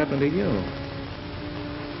 Suddenly they happen to you.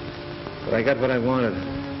 But I got what I wanted.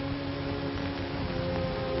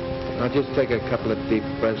 I'll just take a couple of deep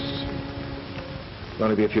breaths. It'll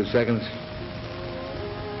only be a few seconds.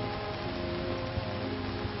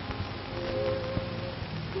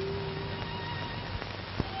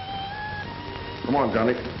 Come on,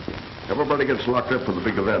 Johnny. Everybody gets locked up for the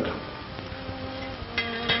big event.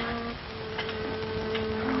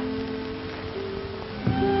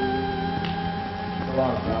 So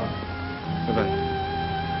long, pal. Goodbye.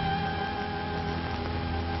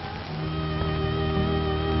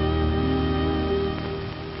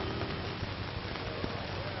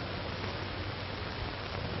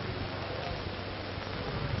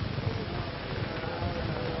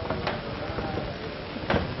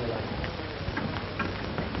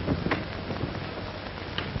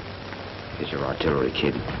 Here's your artillery,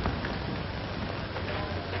 kid.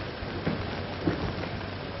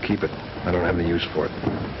 Keep it. I don't have any use for it.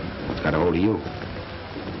 It's got a hold of you.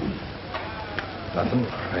 Nothing.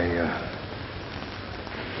 I'm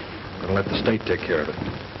gonna let the state take care of it.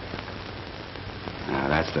 Now,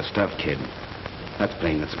 that's the stuff, kid. That's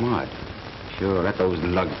plain and smart. Sure, let those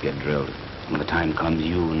lugs get drilled. When the time comes,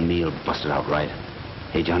 you and me'll bust it out right.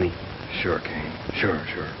 Hey, Johnny? Sure, Cain. Sure.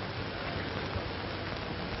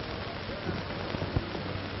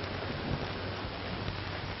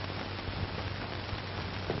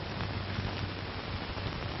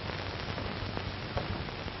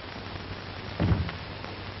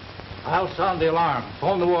 I'll sound the alarm.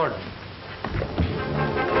 Phone the warden.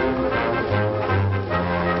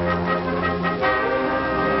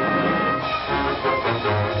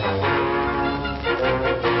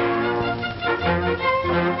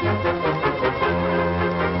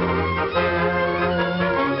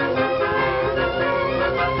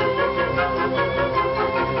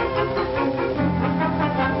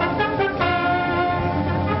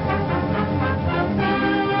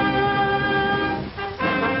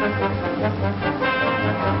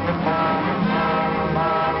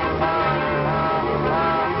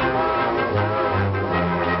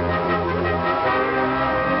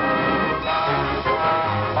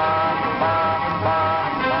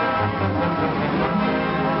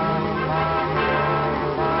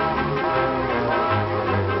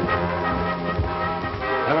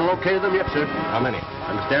 Located them yet, sir? How many?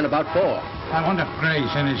 I understand about 4. I wonder if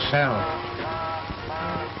Gray's in his cell.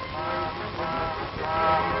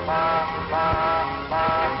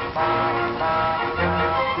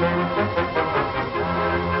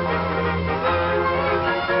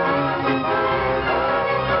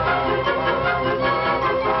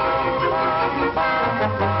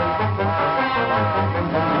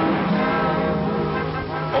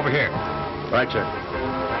 Over here. Right, sir.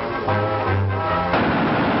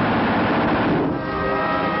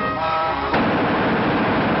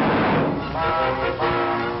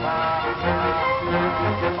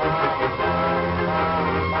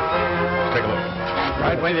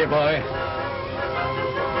 Right with you, boy.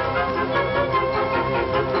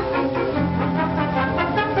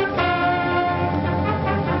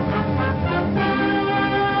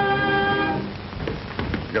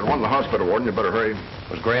 You got one in the hospital, Warden. You better hurry.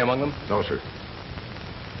 Was Gray among them? No, sir.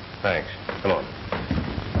 Thanks. Come on.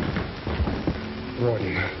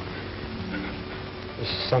 Warden, this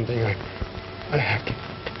is something I have to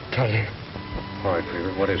tell you. All right,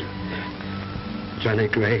 Freeman, what is it? Johnny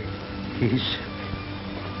Gray, he's...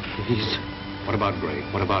 What about Gray?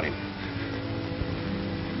 What about him?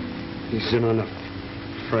 He's in on a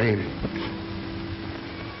frame.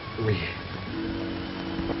 We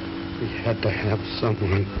had to have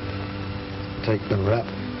someone take the rap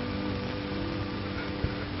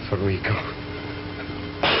for Rico.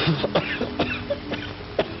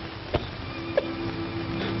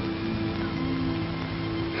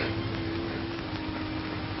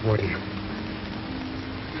 Warden,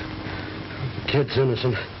 the kid's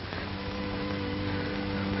innocent.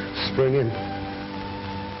 Spring in.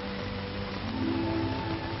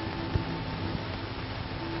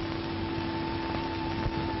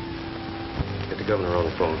 Get the governor on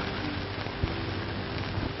the phone.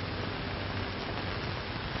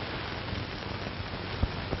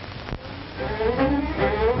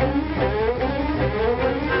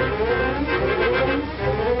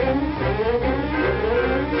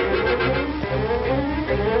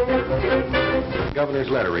 The governor's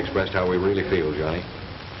letter expressed how we really feel, Johnny.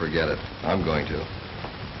 Forget it. I'm going to.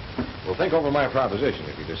 Well, think over my proposition.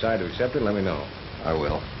 If you decide to accept it, let me know. I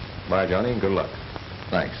will. Bye, Johnny, and good luck.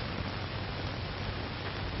 Thanks.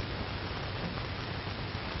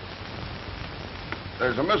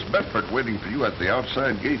 There's a Miss Bedford waiting for you at the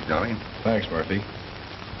outside gate, Johnny. Thanks, Murphy.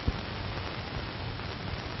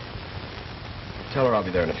 Tell her I'll be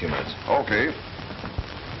there in a few minutes. Okay.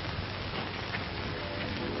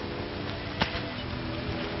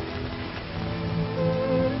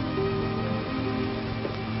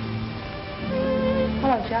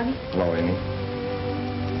 Hello, Johnny. Hello, Amy.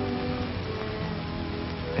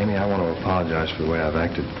 Amy, I want to apologize for the way I've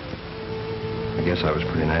acted. I guess I was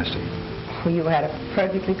pretty nasty. Well, you had a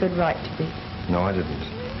perfectly good right to be. No, I didn't.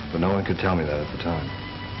 But no one could tell me that at the time.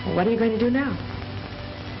 Well, what are you going to do now?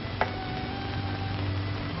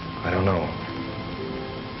 I don't know.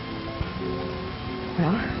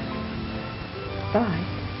 Well, bye.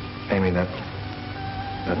 Amy, that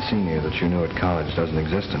senior that you knew at college doesn't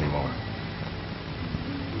exist anymore.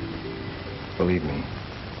 Believe me.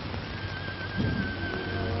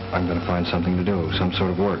 I'm going to find something to do, some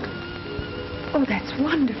sort of work. Oh, that's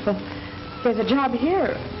wonderful. There's a job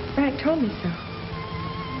here. Frank told me so.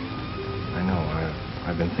 I know.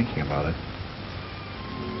 I've been thinking about it.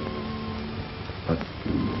 But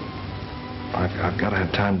I've got to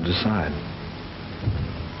have time to decide.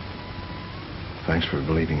 Thanks for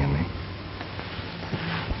believing in me.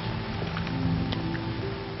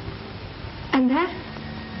 And that?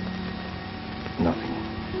 Nothing.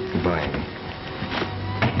 Goodbye, Amy.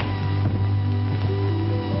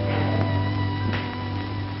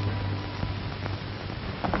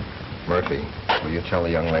 Murphy, will you tell the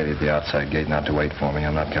young lady at the outside gate not to wait for me?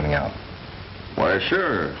 I'm not coming out. Why,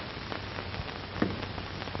 sure.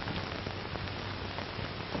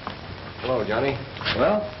 Hello, Johnny.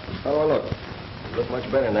 Well, how do I look? You look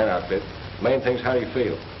much better in that outfit. Main thing's how do you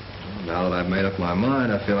feel? Now that I've made up my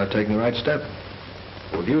mind, I feel I've taken the right step.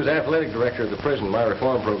 With you as athletic director of the prison, my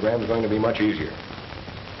reform program is going to be much easier.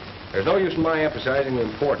 There's no use in my emphasizing the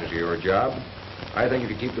importance of your job. I think if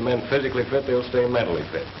you keep the men physically fit, they'll stay mentally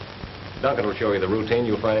fit. Duncan will show you the routine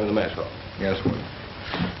you'll find in the mess hall. Yes, sir.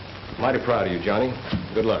 Mighty proud of you, Johnny.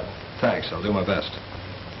 Good luck. Thanks. I'll do my best.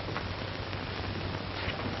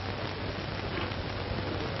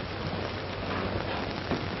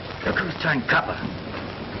 Look who's turned copper.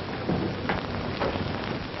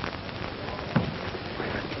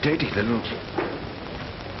 Dirty little...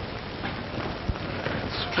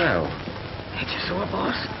 Swell. Ain't you sore,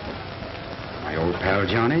 boss? My old pal,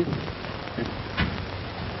 Johnny.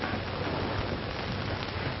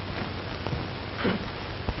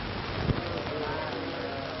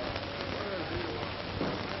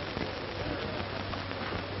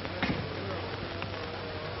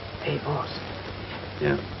 Hey, boss.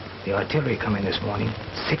 Yeah? The artillery come in this morning,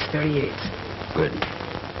 638. Good.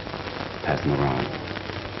 Pass them around.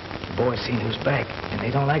 The boys seen who's back, and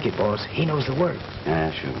they don't like it, boss. He knows the word.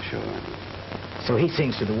 Yeah, sure. So he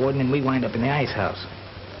sings to the warden, and we wind up in the ice house.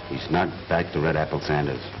 He's not back to Red Apple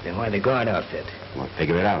Sanders. Then why the guard outfit? Well,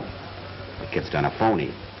 figure it out. The kid's done a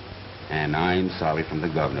phony. And I'm sorry from the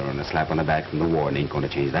governor, and a slap on the back from the warden ain't going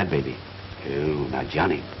to change that, baby. Oh, now,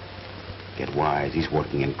 Johnny, get wise. He's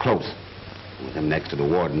working in close. With him next to the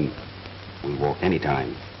warden, we'll walk any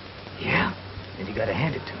time. Yeah? Then you gotta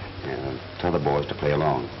hand it to him. Yeah, tell the boys to play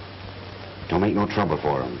along. Don't make no trouble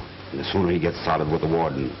for him. And the sooner he gets solid with the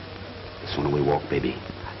warden, the sooner we walk, baby.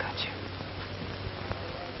 I got you.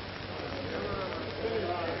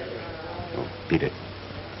 Oh, beat it.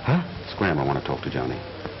 Huh? Scram, I want to talk to Johnny.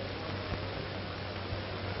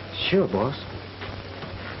 Sure, boss.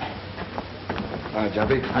 Hi,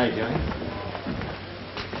 Jumpy. Hi, Johnny.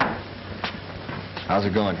 How's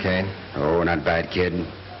it going, Cain? Oh, not bad, kid.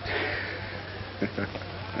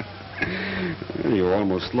 You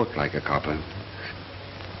almost look like a copper.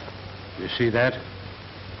 You see that?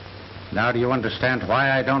 Now do you understand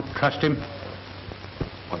why I don't trust him?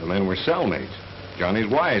 Well, the men were cellmates. Johnny's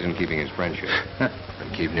wise in keeping his friendship.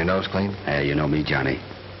 Been keeping your nose clean? You know me, Johnny.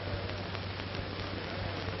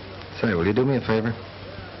 Say, will you do me a favor?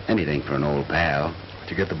 Anything for an old pal. Would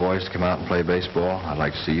you get the boys to come out and play baseball? I'd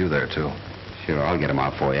like to see you there, too. Sure, I'll get them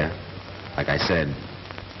out for you. Like I said,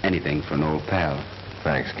 anything for an old pal.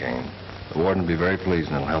 Thanks, Cain. The warden will be very pleased,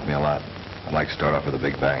 and it'll help me a lot. I'd like to start off with a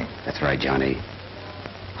big bang. That's right, Johnny.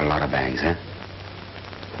 A lot of bangs, huh?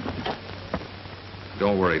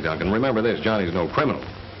 Don't worry, Duncan. Remember this, Johnny's no criminal.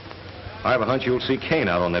 I have a hunch you'll see Cain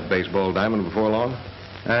out on that baseball diamond before long.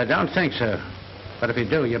 I don't think so. But if you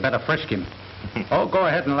do, you better frisk him. Oh, go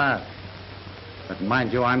ahead and laugh. But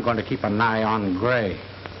mind you, I'm going to keep an eye on Gray.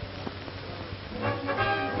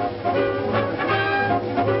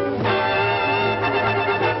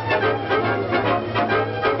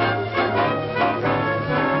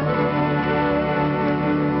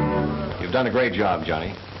 You've done a great job,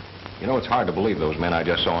 Johnny. You know, it's hard to believe those men I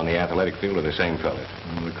just saw on the athletic field are the same fellas.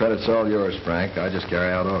 The credit's all yours, Frank. I just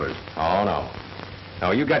carry out orders. Oh, no.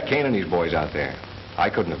 No, you got Cain and these boys out there. I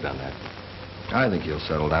couldn't have done that. I think he'll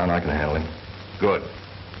settle down. I can handle him. Good.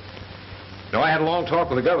 No, I had a long talk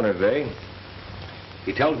with the governor today.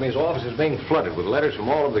 He tells me his office is being flooded with letters from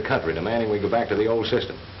all over the country demanding we go back to the old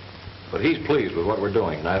system. But he's pleased with what we're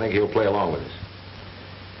doing, and I think he'll play along with us.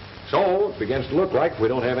 So, it begins to look like if we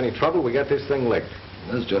don't have any trouble, we got this thing licked.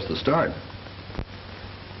 This is just the start.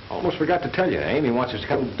 Almost forgot to tell you, Amy wants us to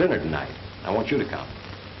come to dinner tonight. I want you to come.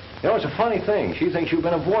 You know, it's a funny thing. She thinks you've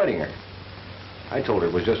been avoiding her. I told her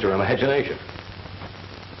it was just her imagination.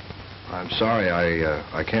 I'm sorry,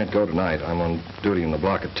 I can't go tonight. I'm on duty in the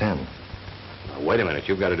block at 10. Now, wait a minute.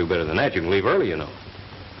 You've got to do better than that. You can leave early, you know.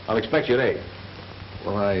 I'll expect you at 8.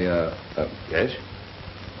 Well, Yes?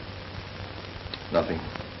 Nothing.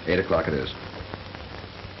 8 o'clock it is.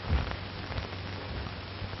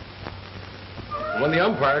 When the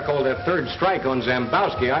umpire called that third strike on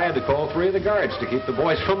Zambowski, I had to call 3 of the guards to keep the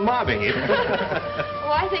boys from mobbing him.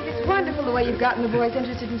 Oh, I think it's wonderful the way you've gotten the boys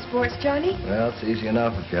interested in sports, Johnny. Well, it's easy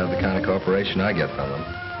enough if you have the kind of cooperation I get from them.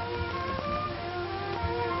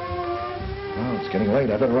 Well, it's getting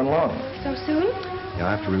late. I better run along. So soon? Yeah,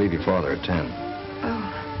 I have to relieve your father at 10. Oh.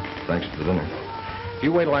 Thanks for the dinner. If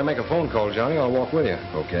you wait till I make a phone call, Johnny, I'll walk with you.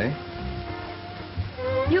 Okay.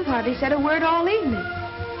 You've hardly said a word all evening.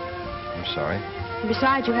 I'm sorry. And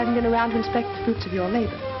besides, you haven't been around to inspect the fruits of your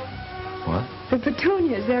labor. What? The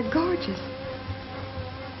petunias, they're gorgeous.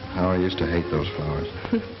 How I used to hate those flowers.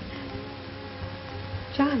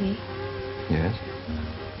 Johnny, Yes?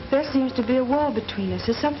 there seems to be a wall between us.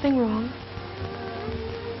 Is something wrong?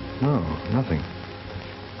 No, nothing.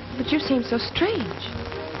 But you seem so strange.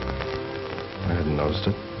 I hadn't noticed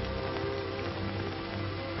it.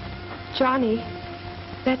 Johnny,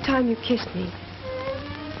 that time you kissed me,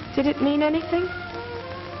 did it mean anything?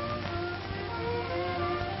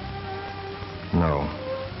 No,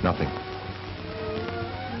 nothing.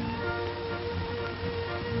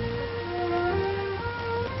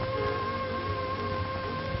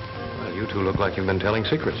 Well, you two look like you've been telling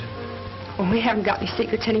secrets. Well, we haven't got any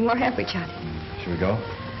secrets anymore, have we, Johnny? Should we go?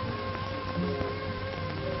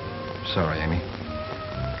 Sorry, Amy.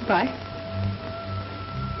 Goodbye.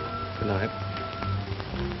 Good night.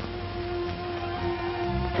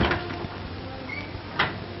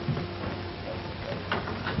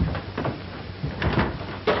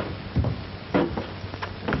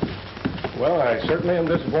 Well, I certainly am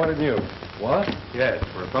disappointed in you. What? Yes,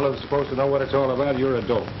 for a fellow that's supposed to know what it's all about, you're a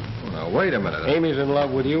dope. Well, now, wait a minute. Amy's in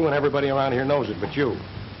love with you, and everybody around here knows it, but you.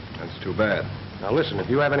 That's too bad. Now, listen, if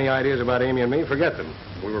you have any ideas about Amy and me, forget them.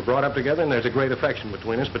 We were brought up together, and there's a great affection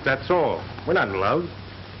between us, but that's all. We're not in love.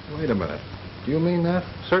 Wait a minute. Do you mean that?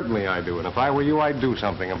 Certainly I do, and if I were you, I'd do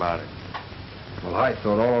something about it. Well, I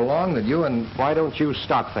thought all along that you and... Why don't you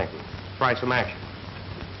stop thinking? Try some action.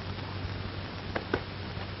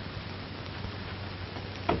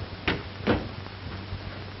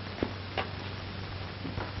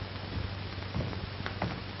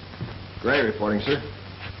 Gray reporting, sir.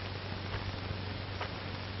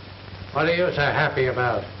 What are you so happy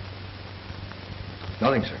about?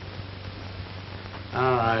 Nothing, sir.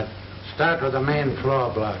 All right. Start with the main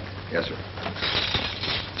floor block. Yes, sir.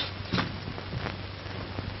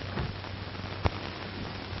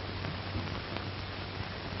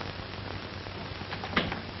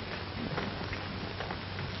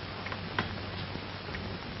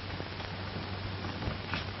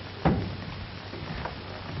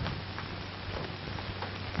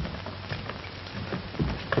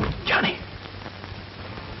 Johnny.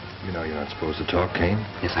 You know you're not supposed to talk, Cain.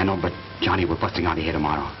 Yes, I know, but Johnny, we're busting out of here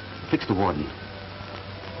tomorrow. Fix the warden.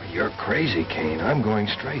 Well, you're crazy, Cain. I'm going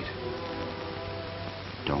straight.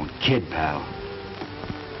 Don't kid, pal.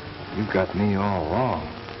 You got me all wrong.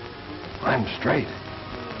 I'm straight.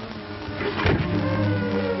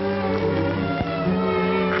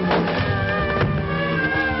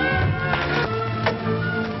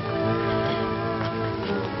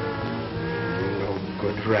 No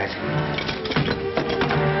good rat.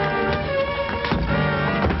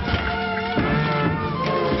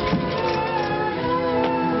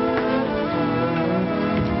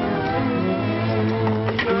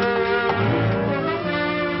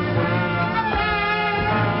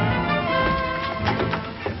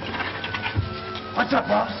 What's up,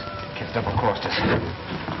 boss? Kids double-crossed us.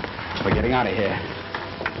 We're getting out of here.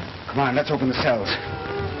 Come on, let's open the cells.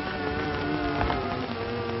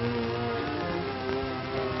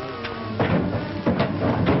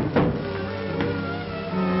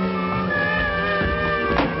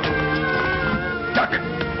 Duck it!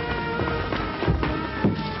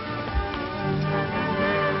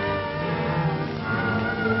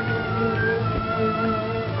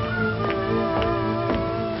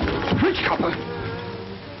 Reach, copper!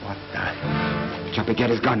 Jumpy, get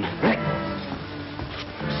his gun.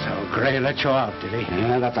 So Gray let you out, did he?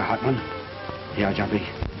 Yeah, that's a hot one. Here, Jumpy.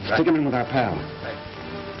 Stick him in with our pal.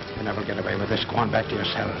 You'll never get away with this. Go on back to your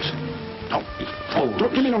cells. Don't be fooled.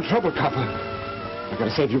 Don't give me no trouble, copper. I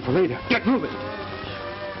gotta save you for later. Get moving.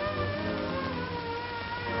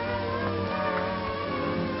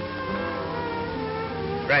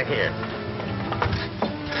 Right here.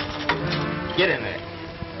 Get in there.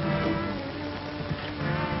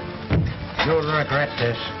 You'll regret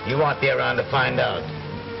this. You won't be around to find out.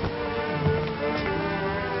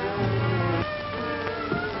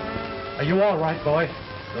 Are you all right, boy?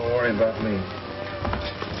 Don't worry about me.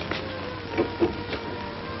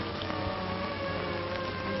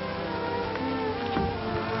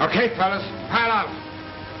 Okay, fellas, pile out.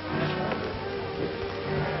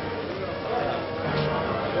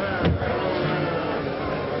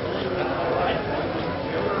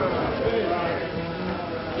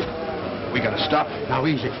 We gotta stop. Now,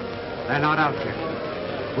 easy. They're not out yet.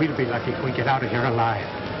 We'll be lucky if we get out of here alive.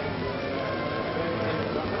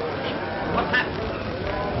 What's happened?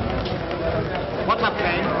 What's up,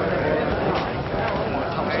 Cain?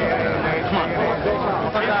 Come on.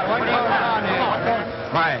 What's going on here?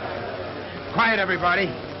 Quiet. Quiet, everybody.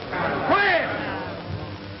 Quiet!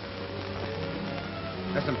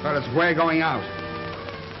 Listen, fellas, we're going out.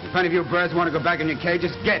 If any of you birds want to go back in your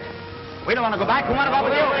cages, get. We don't want to go back. We want to go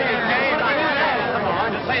with you. Come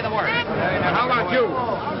on, just say the word. And how about you?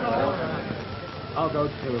 I'll go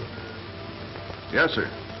too. Yes, sir.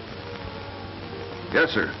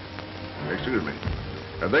 Yes, sir. Excuse me.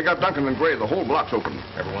 They got Duncan and Gray. The whole block's open.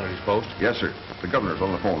 Everyone at his post? Yes, sir. The governor's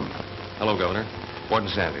on the phone. Hello, Governor. Warden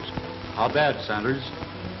Sanders. How bad, Sanders?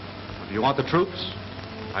 Do you want the troops?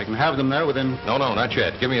 I can have them there within... No, not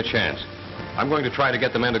yet. Give me a chance. I'm going to try to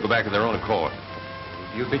get the men to go back of their own accord.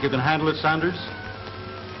 Do you think you can handle it, Sanders?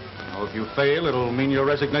 Now, if you fail, it'll mean your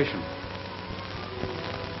resignation.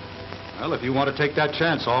 Well, if you want to take that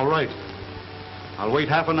chance, all right. I'll wait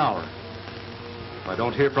half an hour. If I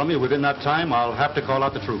don't hear from you within that time, I'll have to call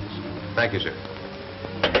out the troops. Thank you, sir.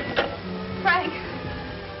 Frank,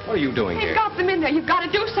 What are you doing they've here? got them in there. You've got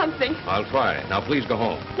to do something. I'll try. Now, please go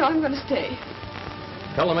home. No, I'm going to stay.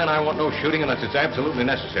 Tell the men I want no shooting unless it's absolutely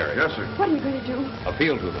necessary. Yes, sir. What are you going to do?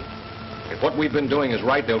 Appeal to them. If what we've been doing is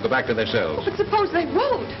right, they'll go back to their cells. But suppose they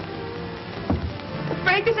won't.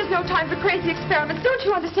 Frank, this is no time for crazy experiments. Don't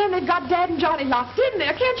you understand? They've got Dad and Johnny locked in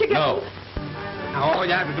there. Can't you get No. them? Now, all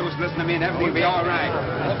you have to do is listen to me and everything will be all right.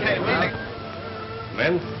 Okay, well...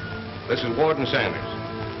 Men, this is Warden Sanders.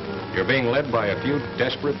 You're being led by a few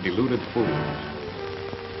desperate, deluded fools.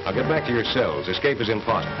 Now get back to your cells. Escape is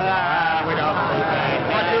impossible. we don't.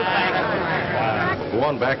 What do you think? Go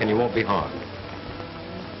on back and you won't be harmed.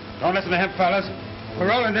 Don't listen to him, fellas. We're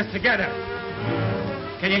rolling this together.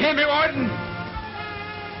 Can you hear me, Warden?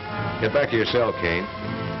 Get back to your cell, Cain.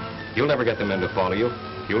 You'll never get the men to follow you.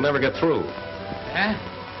 You'll never get through. Huh?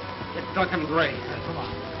 Get Duncan Gray. Come on.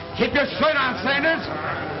 Keep your shirt on, Sanders.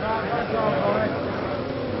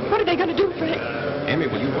 What are they going to do, Frank? Amy,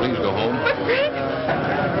 will you please go home? But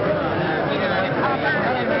Frank...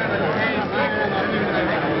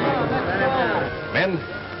 Men,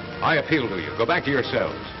 I appeal to you. Go back to your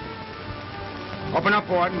cells. Open up,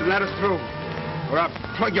 Warden, and let us through. Or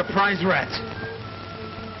I'll plug your prize rats.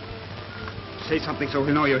 Say something so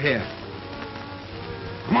we'll know you're here.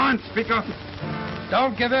 Come on, speak up.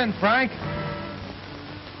 Don't give in, Frank.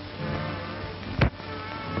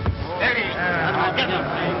 Steady.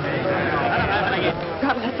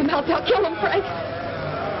 Gotta let them out. They'll kill him, Frank.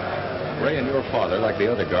 Ray and your father, like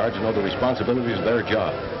the other guards, know the responsibilities of their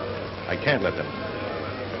job. I can't let them.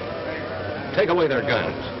 Take away their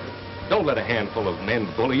guns. Don't let a handful of men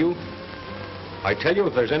bully you. I tell you,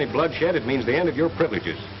 if there's any bloodshed, it means the end of your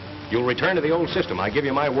privileges. You'll return to the old system. I give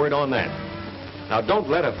you my word on that. Now, don't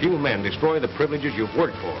let a few men destroy the privileges you've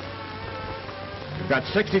worked for. You've got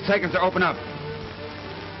 60 seconds to open up.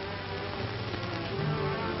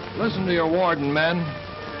 Listen to your warden, men.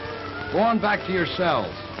 Go on back to your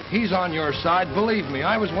cells. He's on your side. Believe me,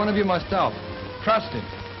 I was one of you myself. Trust him.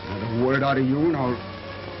 Not a word out of you, no.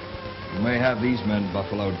 You may have these men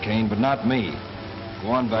buffaloed, Cain, but not me. Go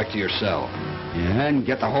on back to your cell. Yeah, and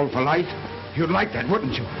get the hole for life? You'd like that,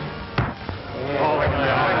 wouldn't you?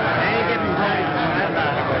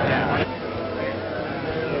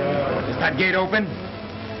 Is that gate open?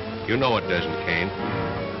 You know it doesn't, Cain.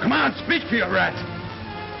 Come on, speak for your rat.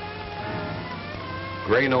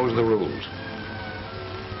 Gray knows the rules.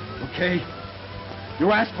 Okay.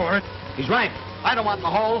 You asked for it. He's right. I don't want in the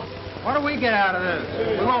hole. What do we get out of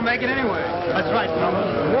this? We won't make it anyway. That's right,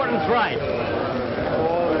 fellas. The warden's right.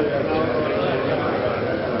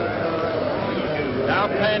 Now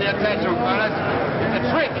pay any attention, fellas. It's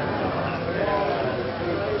a trick.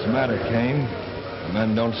 What's the matter, Cain? The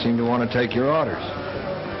men don't seem to want to take your orders.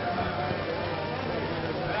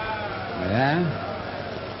 Yeah?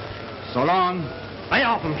 So long. Lay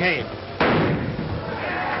off him, Cain.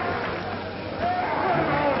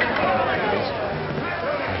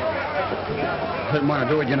 I didn't want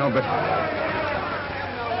to do it, you know, but I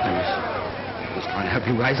was trying to help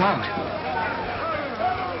you guys out.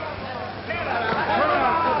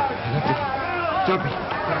 Jumpy.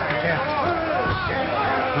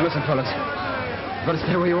 Now listen, fellas. You better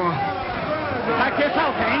stay where you are. Back to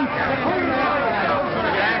yourself, Cain.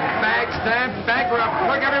 Stand back, or I'll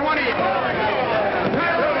plug every one of you.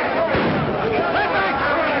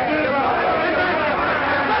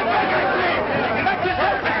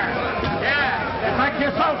 Back to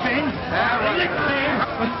yourself, Cain.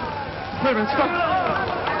 Wait a minute, stop.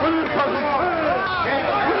 Wait a minute, fellas.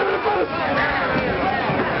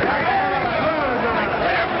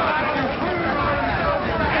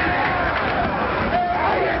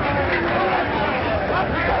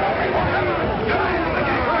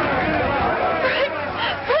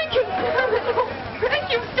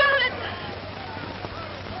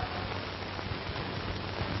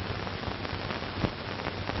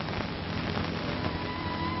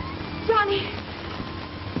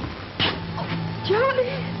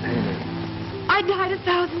 I died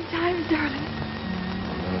 1,000 times, darling.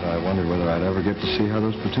 I wondered whether I'd ever get to see how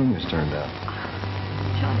those petunias turned out.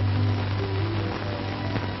 Johnny.